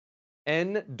around.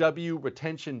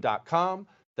 NWRetention.com.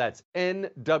 That's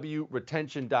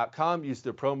NWRetention.com. Use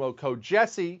the promo code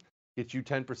Jesse. Get you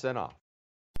 10% off.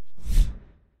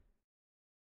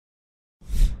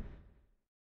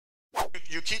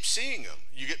 You keep seeing them.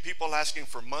 You get people asking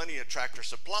for money at Tractor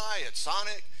Supply, at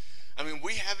Sonic. I mean,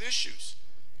 we have issues.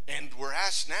 And we're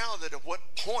asked now that at what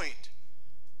point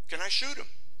can I shoot him?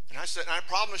 And I said, and I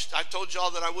promised, I told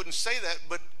y'all that I wouldn't say that,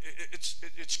 but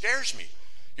it scares me.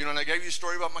 You know, and I gave you a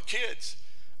story about my kids.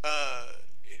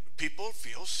 People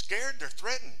feel scared, they're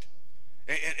threatened.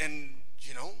 And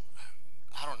you know,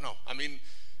 I don't know. I mean,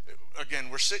 again,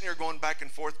 we're sitting here going back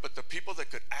and forth, but the people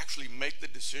that could actually make the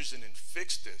decision and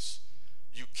fix this,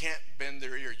 you can't bend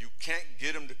their ear. You can't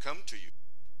get them to come to you.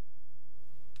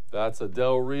 That's a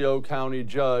Del Rio County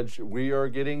judge. We are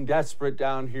getting desperate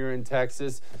down here in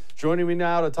Texas. Joining me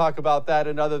now to talk about that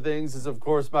and other things is, of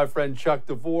course, my friend Chuck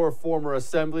DeVore, former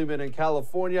assemblyman in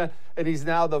California, and he's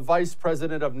now the vice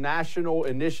president of national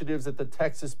initiatives at the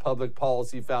Texas Public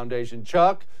Policy Foundation.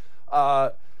 Chuck,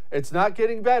 it's not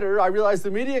getting better. I realize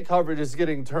the media coverage is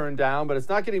getting turned down, but it's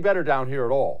not getting better down here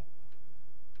at all.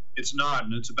 It's not,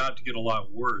 and it's about to get a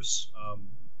lot worse.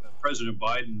 President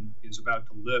Biden is about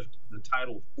to lift the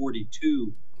Title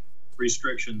 42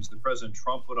 restrictions that President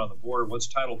Trump put on the border. What's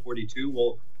Title 42?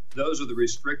 Well, those are the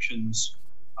restrictions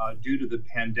due to the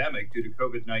pandemic, due to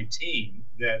COVID-19,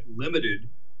 that limited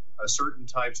certain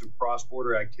types of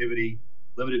cross-border activity,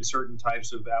 limited certain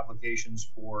types of applications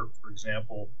for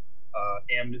example,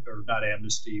 not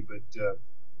amnesty, but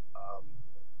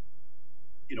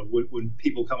you know, when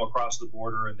people come across the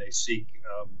border and they seek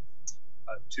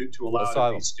to allow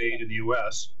them to be stayed in the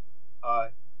U.S.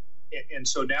 And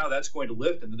so now that's going to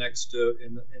lift in the next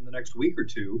in the next week or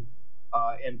two,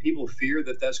 and people fear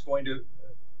that that's going to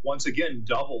once again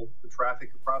double the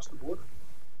traffic across the border.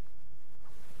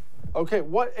 Okay,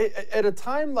 what at a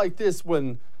time like this,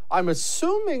 when I'm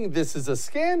assuming this is a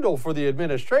scandal for the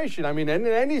administration, I mean, in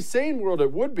any sane world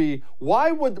it would be.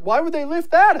 Why would they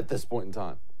lift that at this point in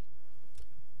time?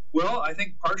 Well, I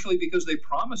think partially because they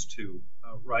promised to,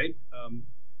 right?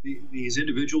 These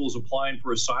individuals applying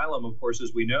for asylum, of course,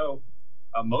 as we know,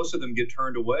 most of them get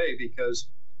turned away because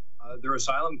their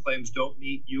asylum claims don't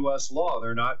meet U.S. law.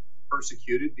 They're not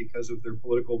persecuted because of their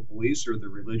political beliefs or their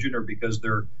religion or because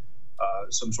they're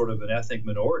some sort of an ethnic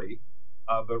minority,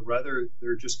 but rather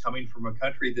they're just coming from a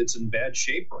country that's in bad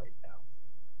shape right now.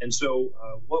 And so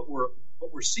what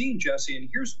we're seeing, Jesse, and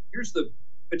here's the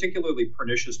particularly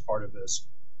pernicious part of this,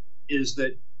 is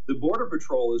that the Border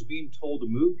Patrol is being told to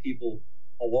move people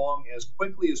along as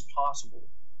quickly as possible.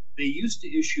 They used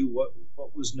to issue what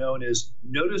was known as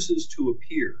notices to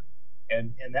appear.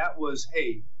 And that was,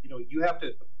 hey, you know, you have to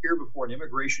appear before an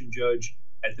immigration judge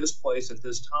at this place at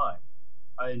this time.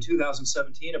 In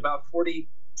 2017, about 42%,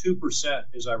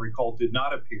 as I recall, did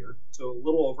not appear. So a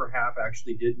little over half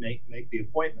actually did make the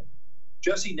appointment.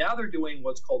 Jesse, now they're doing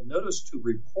what's called notice to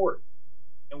report.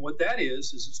 And what that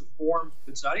is it's a form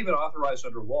that's not even authorized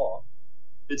under law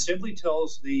that simply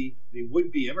tells the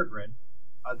would-be immigrant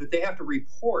that they have to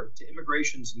report to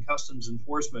Immigrations and Customs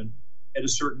Enforcement at a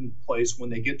certain place when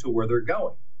they get to where they're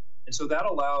going. And so that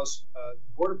allows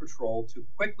Border Patrol to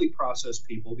quickly process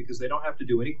people because they don't have to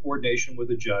do any coordination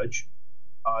with a judge.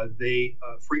 They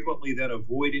frequently then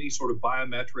avoid any sort of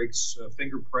biometrics,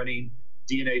 fingerprinting,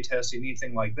 DNA testing,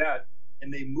 anything like that,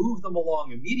 and they move them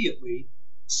along immediately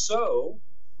so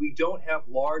we don't have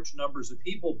large numbers of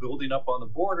people building up on the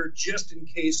border just in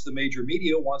case the major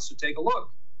media wants to take a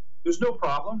look. There's no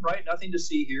problem, right? Nothing to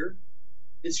see here.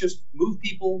 It's just move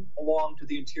people along to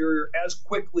the interior as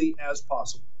quickly as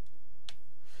possible.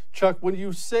 Chuck, when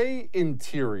you say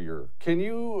interior, can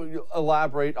you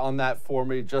elaborate on that for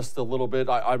me just a little bit?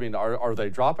 I mean, are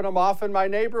they dropping them off in my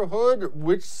neighborhood?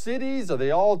 Which cities? Are they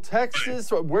all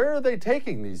Texas? Where are they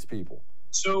taking these people?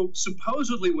 So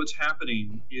supposedly what's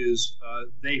happening is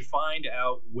they find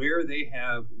out where they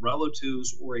have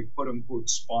relatives or a quote-unquote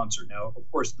sponsor. Now,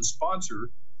 of course, the sponsor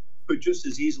could just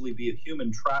as easily be a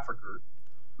human trafficker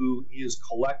who is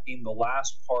collecting the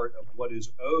last part of what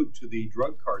is owed to the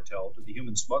drug cartel, to the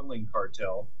human smuggling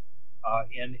cartel,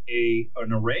 in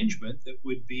an arrangement that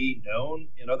would be known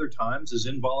in other times as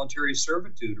involuntary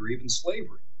servitude or even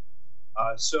slavery.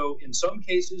 So in some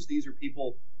cases, these are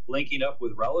people linking up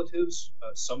with relatives,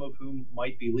 some of whom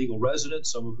might be legal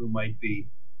residents, some of whom might be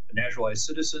naturalized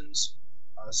citizens,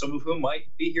 some of whom might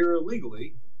be here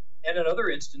illegally. And in other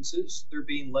instances, they're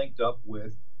being linked up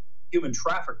with human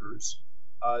traffickers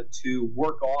to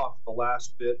work off the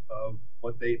last bit of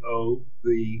what they owe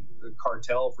the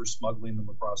cartel for smuggling them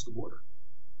across the border.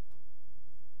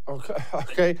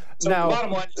 Okay. So now, the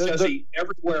bottom line is, Jesse,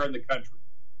 everywhere in the country.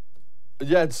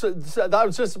 Yeah, I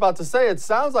was just about to say, it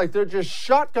sounds like they're just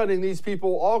shotgunning these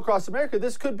people all across America.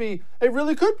 It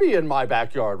really could be in my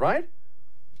backyard, right?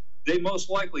 They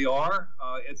most likely are.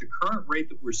 At the current rate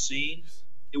that we're seeing,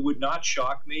 it would not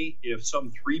shock me if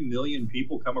some 3 million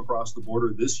people come across the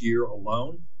border this year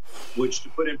alone, which, to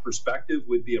put in perspective,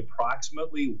 would be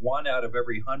approximately 1 out of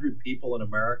every 100 people in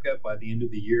America by the end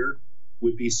of the year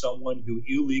would be someone who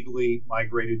illegally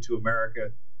migrated to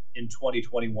America in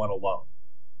 2021 alone.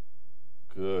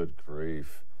 Good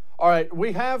grief. All right,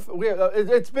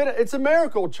 it's a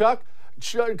miracle, Chuck.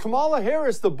 Kamala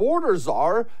Harris, the border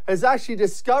czar, has actually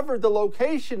discovered the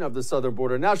location of the southern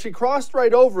border. Now, she crossed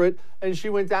right over it, and she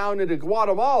went down into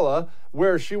Guatemala,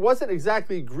 where she wasn't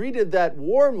exactly greeted that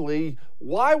warmly.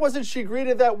 Why wasn't she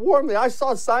greeted that warmly? I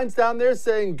saw signs down there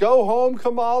saying, "Go home,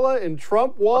 Kamala," and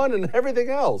Trump won, and everything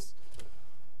else.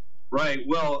 Right.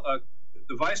 Well,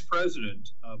 the vice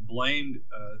president blamed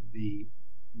the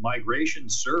migration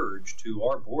surge to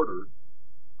our border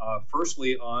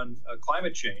firstly on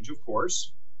climate change, of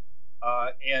course.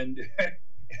 And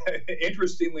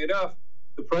interestingly enough,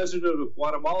 the president of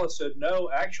Guatemala said, no,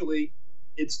 actually,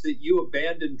 it's that you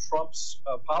abandoned Trump's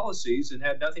policies and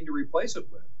had nothing to replace it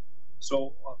with.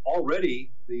 So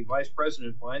already the vice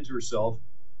president finds herself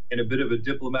in a bit of a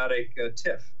diplomatic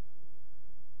tiff.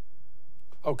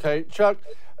 Okay, Chuck,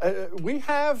 we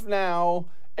have now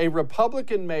a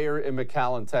Republican mayor in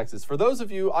McAllen, Texas. For those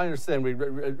of you, I understand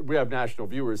we have national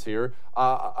viewers here.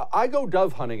 I go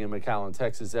dove hunting in McAllen,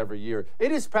 Texas every year.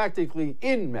 It is practically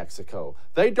in Mexico.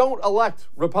 They don't elect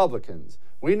Republicans.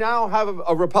 We now have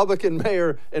a Republican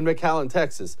mayor in McAllen,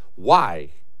 Texas. Why?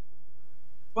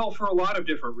 Well, for a lot of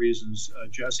different reasons,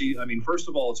 Jesse. I mean, first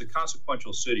of all, it's a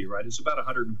consequential city, right? It's about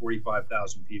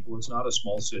 145,000 people. It's not a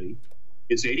small city.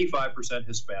 It's 85%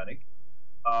 Hispanic.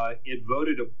 It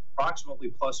voted approximately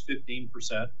plus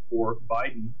 15% for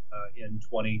Biden in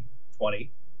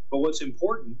 2020. But what's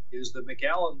important is that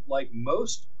McAllen, like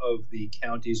most of the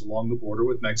counties along the border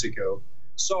with Mexico,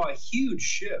 saw a huge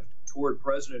shift toward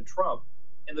President Trump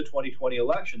in the 2020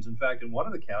 elections. In fact, in one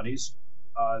of the counties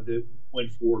that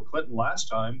went for Clinton last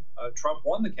time, Trump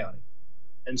won the county.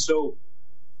 And so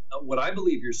what I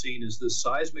believe you're seeing is this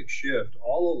seismic shift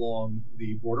all along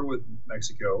the border with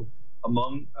Mexico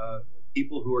among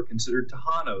people who are considered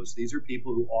Tejanos. These are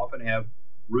people who often have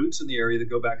roots in the area that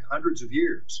go back hundreds of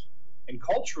years. And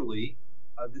culturally,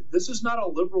 this is not a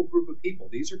liberal group of people.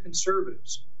 These are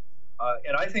conservatives.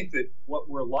 And I think that what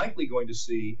we're likely going to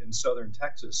see in southern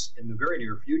Texas in the very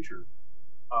near future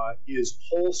is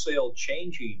wholesale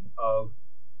changing of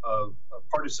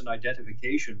partisan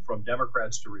identification from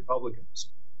Democrats to Republicans.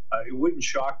 It wouldn't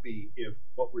shock me if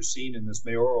what we're seeing in this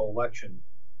mayoral election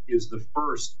is the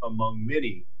first among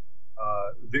many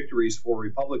victories for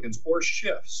Republicans, or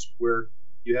shifts where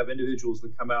you have individuals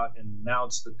that come out and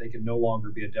announce that they can no longer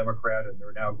be a Democrat and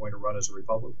they're now going to run as a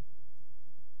Republican.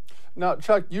 Now,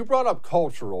 Chuck, you brought up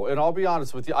cultural, and I'll be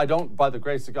honest with you, I don't, by the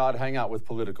grace of God, hang out with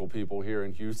political people here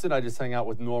in Houston. I just hang out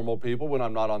with normal people when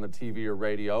I'm not on the TV or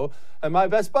radio, and my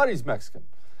best buddy's Mexican.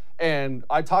 And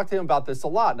I talk to him about this a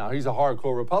lot. Now, he's a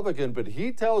hardcore Republican, but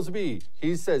he tells me,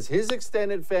 he says his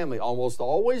extended family, almost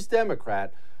always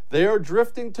Democrat, they are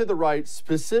drifting to the right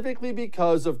specifically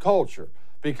because of culture,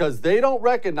 because they don't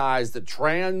recognize the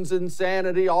trans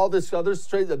insanity, all this other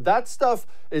that stuff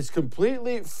is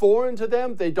completely foreign to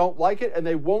them. They don't like it and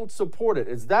they won't support it.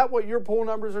 Is that what your poll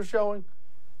numbers are showing?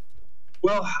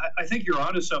 Well, I think you're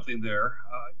onto something there.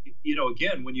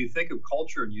 Again, when you think of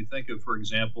culture and you think of, for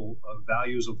example,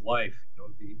 values of life,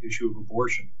 the issue of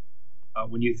abortion,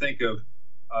 when you think of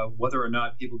whether or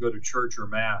not people go to church or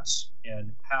mass,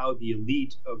 and how the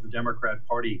elite of the Democrat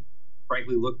Party,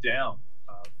 frankly, look down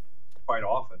quite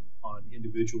often on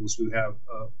individuals who have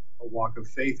a walk of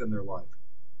faith in their life.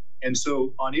 And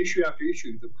so on issue after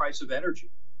issue, the price of energy,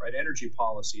 right? Energy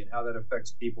policy and how that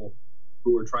affects people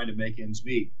who are trying to make ends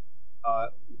meet.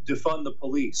 Defund the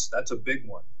police, that's a big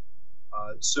one.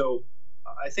 So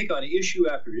I think on issue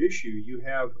after issue, you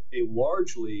have a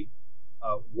largely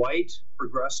white,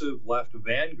 progressive left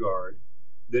vanguard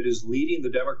that is leading the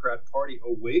Democrat Party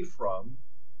away from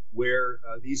where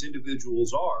these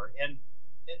individuals are. And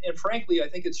frankly, I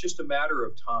think it's just a matter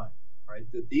of time, right?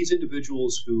 That these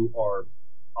individuals who are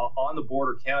on the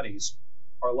border counties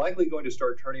are likely going to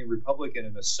start turning Republican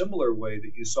in a similar way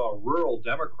that you saw rural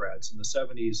Democrats in the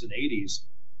 70s and 80s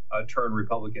turn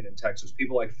Republican in Texas.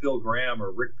 People like Phil Gramm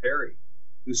or Rick Perry,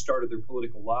 who started their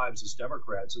political lives as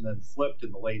Democrats and then flipped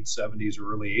in the late 70s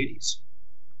or early 80s.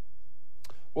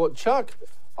 Well, Chuck,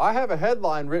 I have a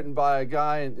headline written by a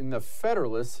guy in the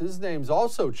Federalist. His name's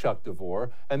also Chuck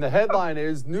DeVore, and the headline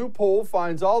is, "New poll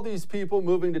finds all these people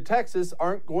moving to Texas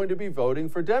aren't going to be voting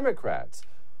for Democrats."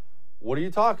 What are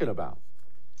you talking about?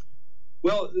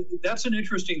 Well, that's an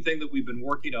interesting thing that we've been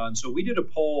working on. So we did a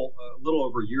poll a little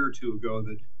over a year or two ago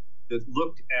that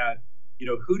looked at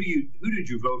who did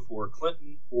you vote for,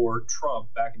 Clinton or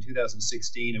Trump back in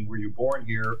 2016, and were you born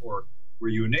here or were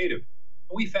you a native?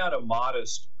 And we found a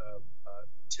modest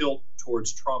tilt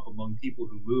towards Trump among people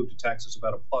who moved to Texas,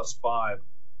 about a +5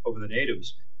 over the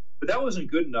natives. But that wasn't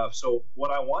good enough. So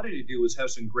what I wanted to do was have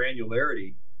some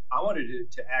granularity. I wanted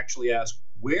to actually ask,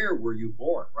 where were you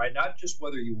born, right? Not just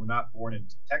whether you were not born in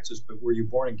Texas, but were you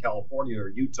born in California or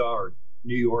Utah or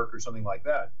New York or something like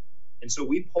that? And so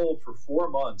we polled for 4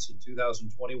 months in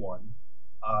 2021,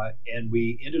 and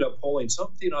we ended up polling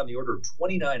something on the order of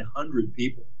 2,900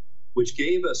 people, which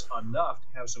gave us enough to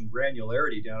have some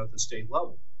granularity down at the state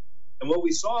level. And what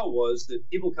we saw was that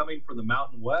people coming from the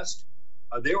Mountain West,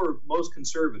 they were most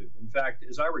conservative. In fact,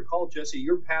 as I recall, Jesse,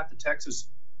 your path to Texas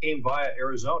came via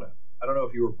Arizona. I don't know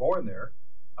if you were born there,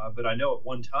 but I know at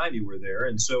one time you were there.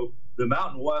 And so the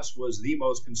Mountain West was the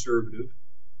most conservative,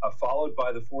 followed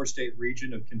by the 4-state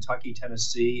region of Kentucky,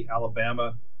 Tennessee,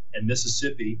 Alabama, and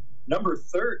Mississippi. Number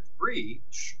 3,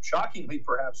 shockingly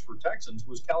perhaps for Texans,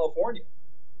 was California.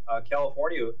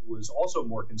 California was also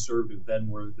more conservative than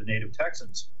were the native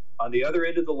Texans. On the other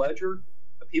end of the ledger,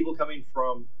 people coming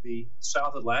from the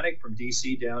South Atlantic, from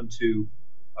D.C. down to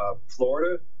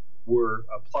Florida, were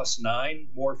 +9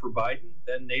 more for Biden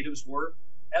than natives were,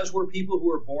 as were people who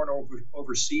were born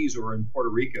overseas or in Puerto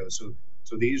Rico. So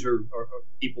these are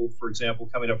people, for example,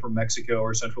 coming up from Mexico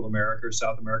or Central America or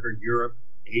South America, Europe,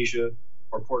 Asia,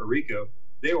 or Puerto Rico.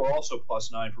 They were also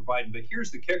 +9 for Biden. But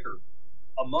here's the kicker.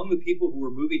 Among the people who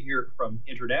were moving here from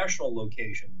international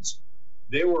locations,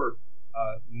 they were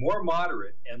more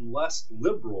moderate and less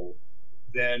liberal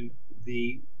than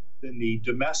the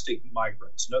domestic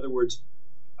migrants. In other words,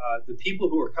 the people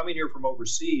who are coming here from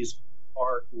overseas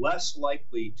are less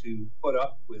likely to put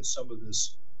up with some of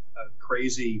this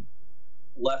crazy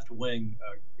left-wing,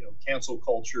 cancel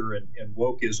culture and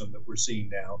wokeism that we're seeing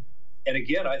now. And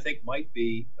again, I think might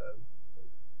be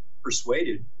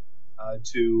persuaded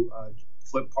to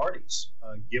flip parties,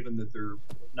 given that they're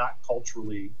not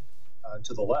culturally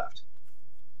to the left.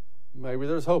 Maybe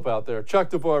there's hope out there.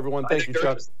 Chuck DeVoe, everyone. Thank you,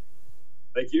 Chuck.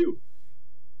 Thank you.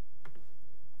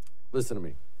 Listen to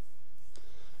me.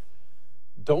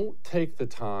 Don't take the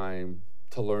time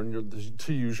to learn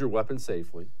to use your weapon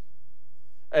safely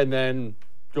and then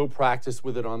go practice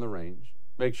with it on the range.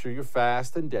 Make sure you're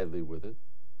fast and deadly with it.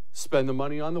 Spend the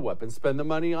money on the weapon. Spend the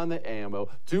money on the ammo.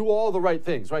 Do all the right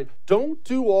things, right? Don't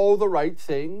do all the right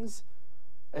things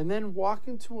and then walk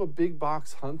into a big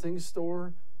box hunting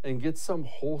store and get some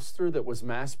holster that was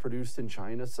mass-produced in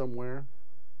China somewhere.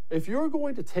 If you're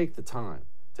going to take the time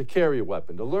to carry a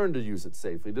weapon, to learn to use it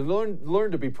safely, to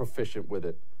learn to be proficient with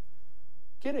it,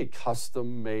 get a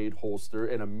custom-made holster,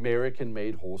 an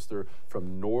American-made holster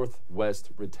from Northwest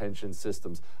Retention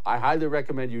Systems. I highly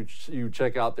recommend you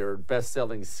check out their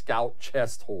best-selling Scout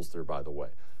chest holster, by the way.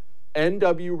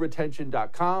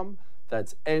 nwretention.com.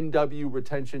 That's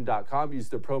nwretention.com. Use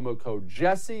the promo code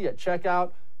Jesse at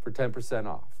checkout for 10%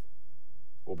 off.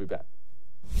 We'll be back.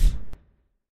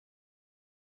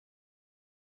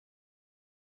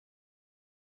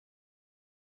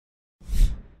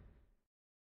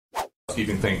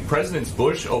 Keeping thing. Presidents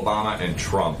Bush, Obama, and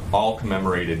Trump all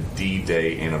commemorated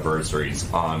D-Day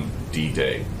anniversaries on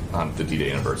D-Day, on the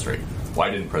D-Day anniversary. Why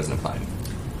didn't President Biden?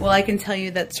 Well, I can tell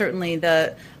you that certainly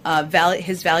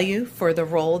his value for the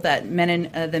role that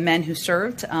the men who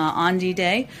served on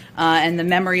D-Day and the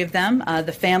memory of them,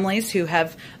 the families who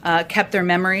have kept their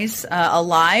memories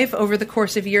alive over the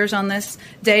course of years on this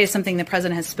day, is something the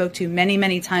president has spoke to many,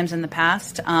 many times in the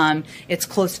past. It's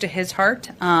close to his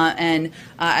heart, and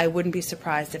I wouldn't be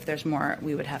surprised if there's more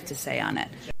we would have to say on it.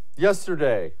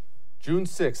 Yesterday, June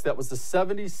 6th, that was the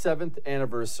 77th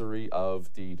anniversary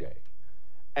of D-Day.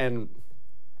 And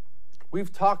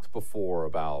we've talked before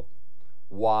about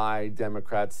why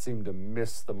Democrats seem to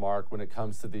miss the mark when it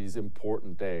comes to these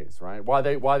important days, right? Why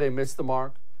they miss the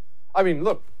mark? I mean,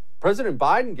 look, President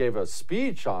Biden gave a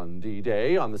speech on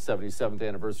D-Day, on the 77th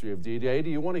anniversary of D-Day. Do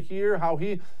you want to hear how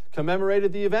he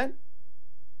commemorated the event?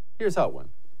 Here's how it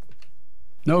went.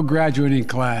 No graduating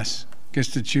class gets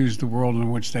to choose the world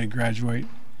in which they graduate.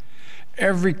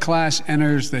 Every class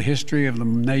enters the history of the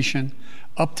nation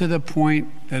up to the point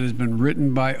that has been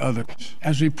written by others.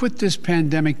 As we put this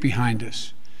pandemic behind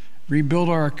us, rebuild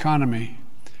our economy,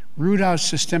 root out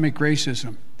systemic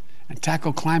racism, and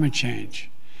tackle climate change,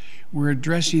 we're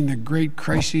addressing the great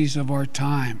crises of our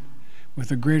time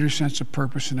with a greater sense of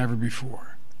purpose than ever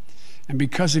before. And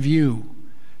because of you,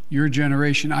 your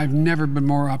generation, I've never been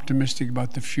more optimistic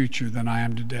about the future than I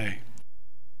am today.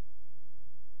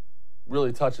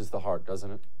 Really touches the heart,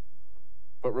 doesn't it?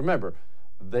 But remember,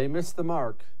 they miss the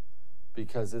mark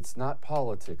because it's not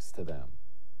politics to them.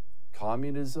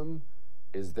 Communism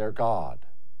is their God.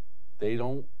 They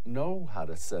don't know how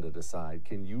to set it aside.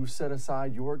 Can you set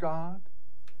aside your God?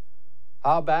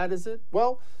 How bad is it?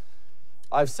 Well,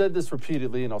 I've said this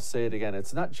repeatedly, and I'll say it again.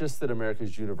 It's not just that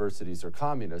America's universities are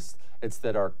communist, it's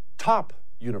that our top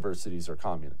universities are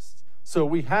communists. So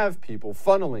we have people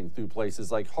funneling through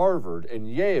places like Harvard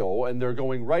and Yale, and they're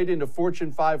going right into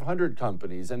Fortune 500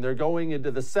 companies, and they're going into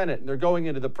the Senate, and they're going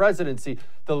into the presidency.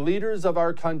 The leaders of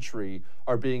our country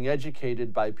are being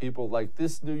educated by people like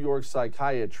this New York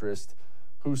psychiatrist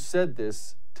who said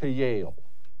this to Yale.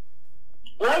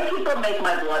 White people make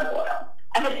my blood boil.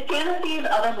 I had fantasies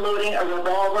of unloading a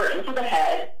revolver into the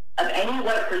head of any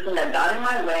white person that got in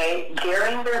my way,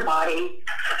 burying their body,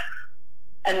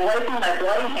 and wiping my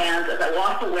bloody hands as I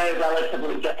walked away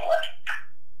relatively guiltless.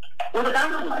 With a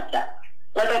bounce in my step,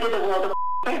 like I did the world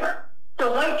a favor.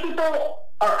 So white people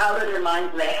are out of their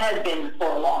minds, and they had been for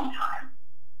a long time.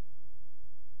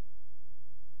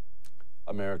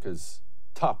 America's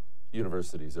top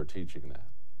universities are teaching that.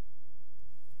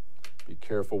 Be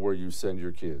careful where you send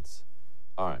your kids.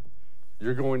 All right,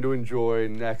 you're going to enjoy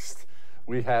next.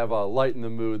 We have a Lighten the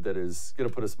Mood that is going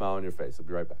to put a smile on your face. I'll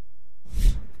be right back.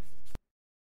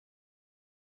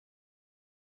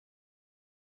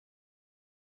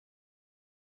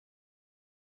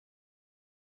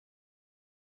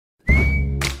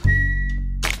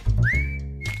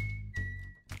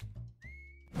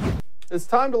 It's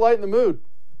time to lighten the mood.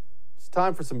 It's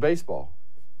time for some baseball.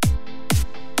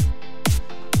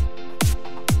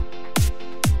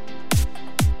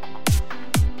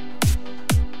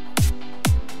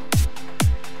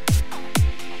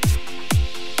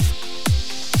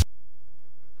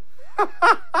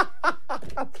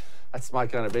 That's my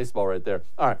kind of baseball right there.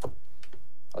 All right.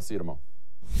 I'll see you tomorrow.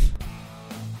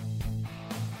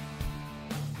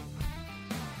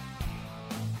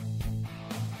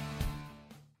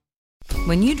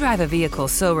 When you drive a vehicle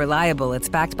so reliable it's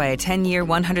backed by a 10-year,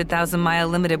 100,000-mile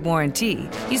limited warranty,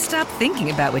 you stop thinking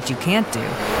about what you can't do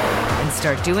and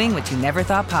start doing what you never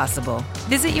thought possible.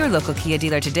 Visit your local Kia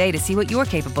dealer today to see what you're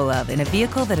capable of in a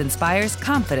vehicle that inspires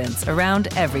confidence around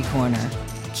every corner.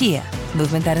 Kia,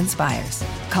 movement that inspires.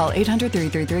 Call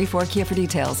 800-333-4KIA for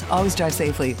details. Always drive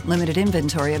safely. Limited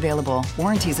inventory available.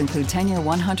 Warranties include 10-year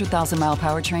 100,000-mile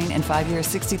powertrain and 5-year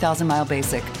 60,000-mile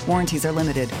basic. Warranties are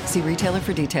limited. See retailer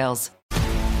for details.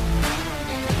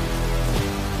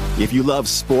 If you love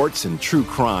sports and true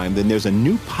crime, then there's a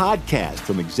new podcast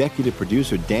from executive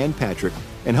producer Dan Patrick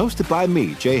and hosted by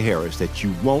me, Jay Harris, that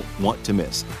you won't want to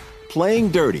miss. Playing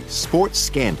Dirty: Sports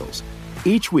Scandals.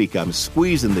 Each week, I'm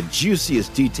squeezing the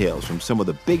juiciest details from some of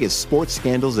the biggest sports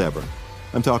scandals ever.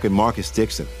 I'm talking Marcus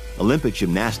Dixon, Olympic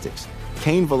gymnastics,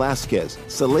 Cain Velasquez,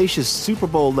 salacious Super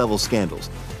Bowl-level scandals.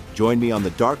 Join me on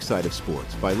the dark side of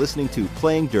sports by listening to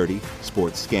Playing Dirty: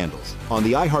 Sports Scandals on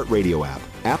the iHeartRadio app,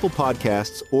 Apple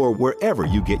Podcasts, or wherever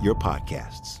you get your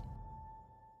podcasts.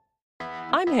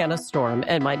 I'm Hannah Storm,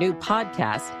 and my new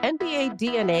podcast, NBA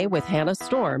DNA with Hannah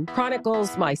Storm,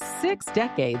 chronicles my 6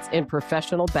 decades in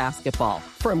professional basketball.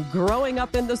 From growing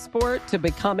up in the sport to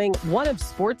becoming one of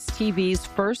sports TV's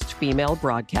first female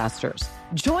broadcasters.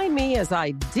 Join me as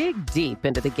I dig deep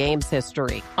into the game's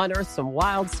history, unearth some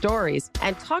wild stories,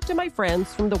 and talk to my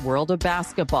friends from the world of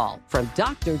basketball, from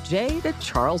Dr. J to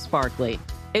Charles Barkley.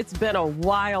 It's been a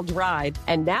wild ride,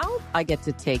 and now I get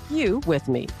to take you with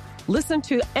me. Listen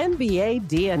to NBA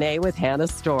DNA with Hannah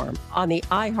Storm on the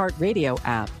iHeartRadio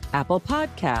app, Apple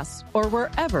Podcasts, or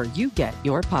wherever you get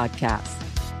your podcasts.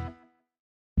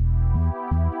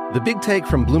 The Big Take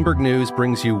from Bloomberg News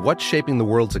brings you what's shaping the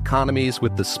world's economies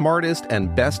with the smartest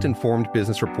and best-informed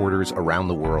business reporters around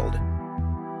the world.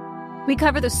 We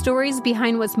cover the stories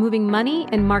behind what's moving money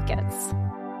and markets,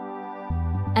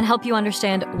 and help you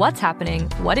understand what's happening,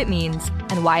 what it means,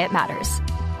 and why it matters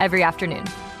every afternoon.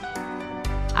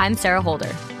 I'm Sarah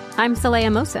Holder. I'm Saleha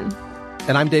Mohsin.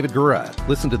 And I'm David Gura.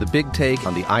 Listen to The Big Take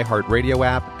on the iHeartRadio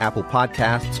app, Apple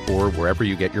Podcasts, or wherever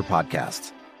you get your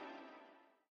podcasts.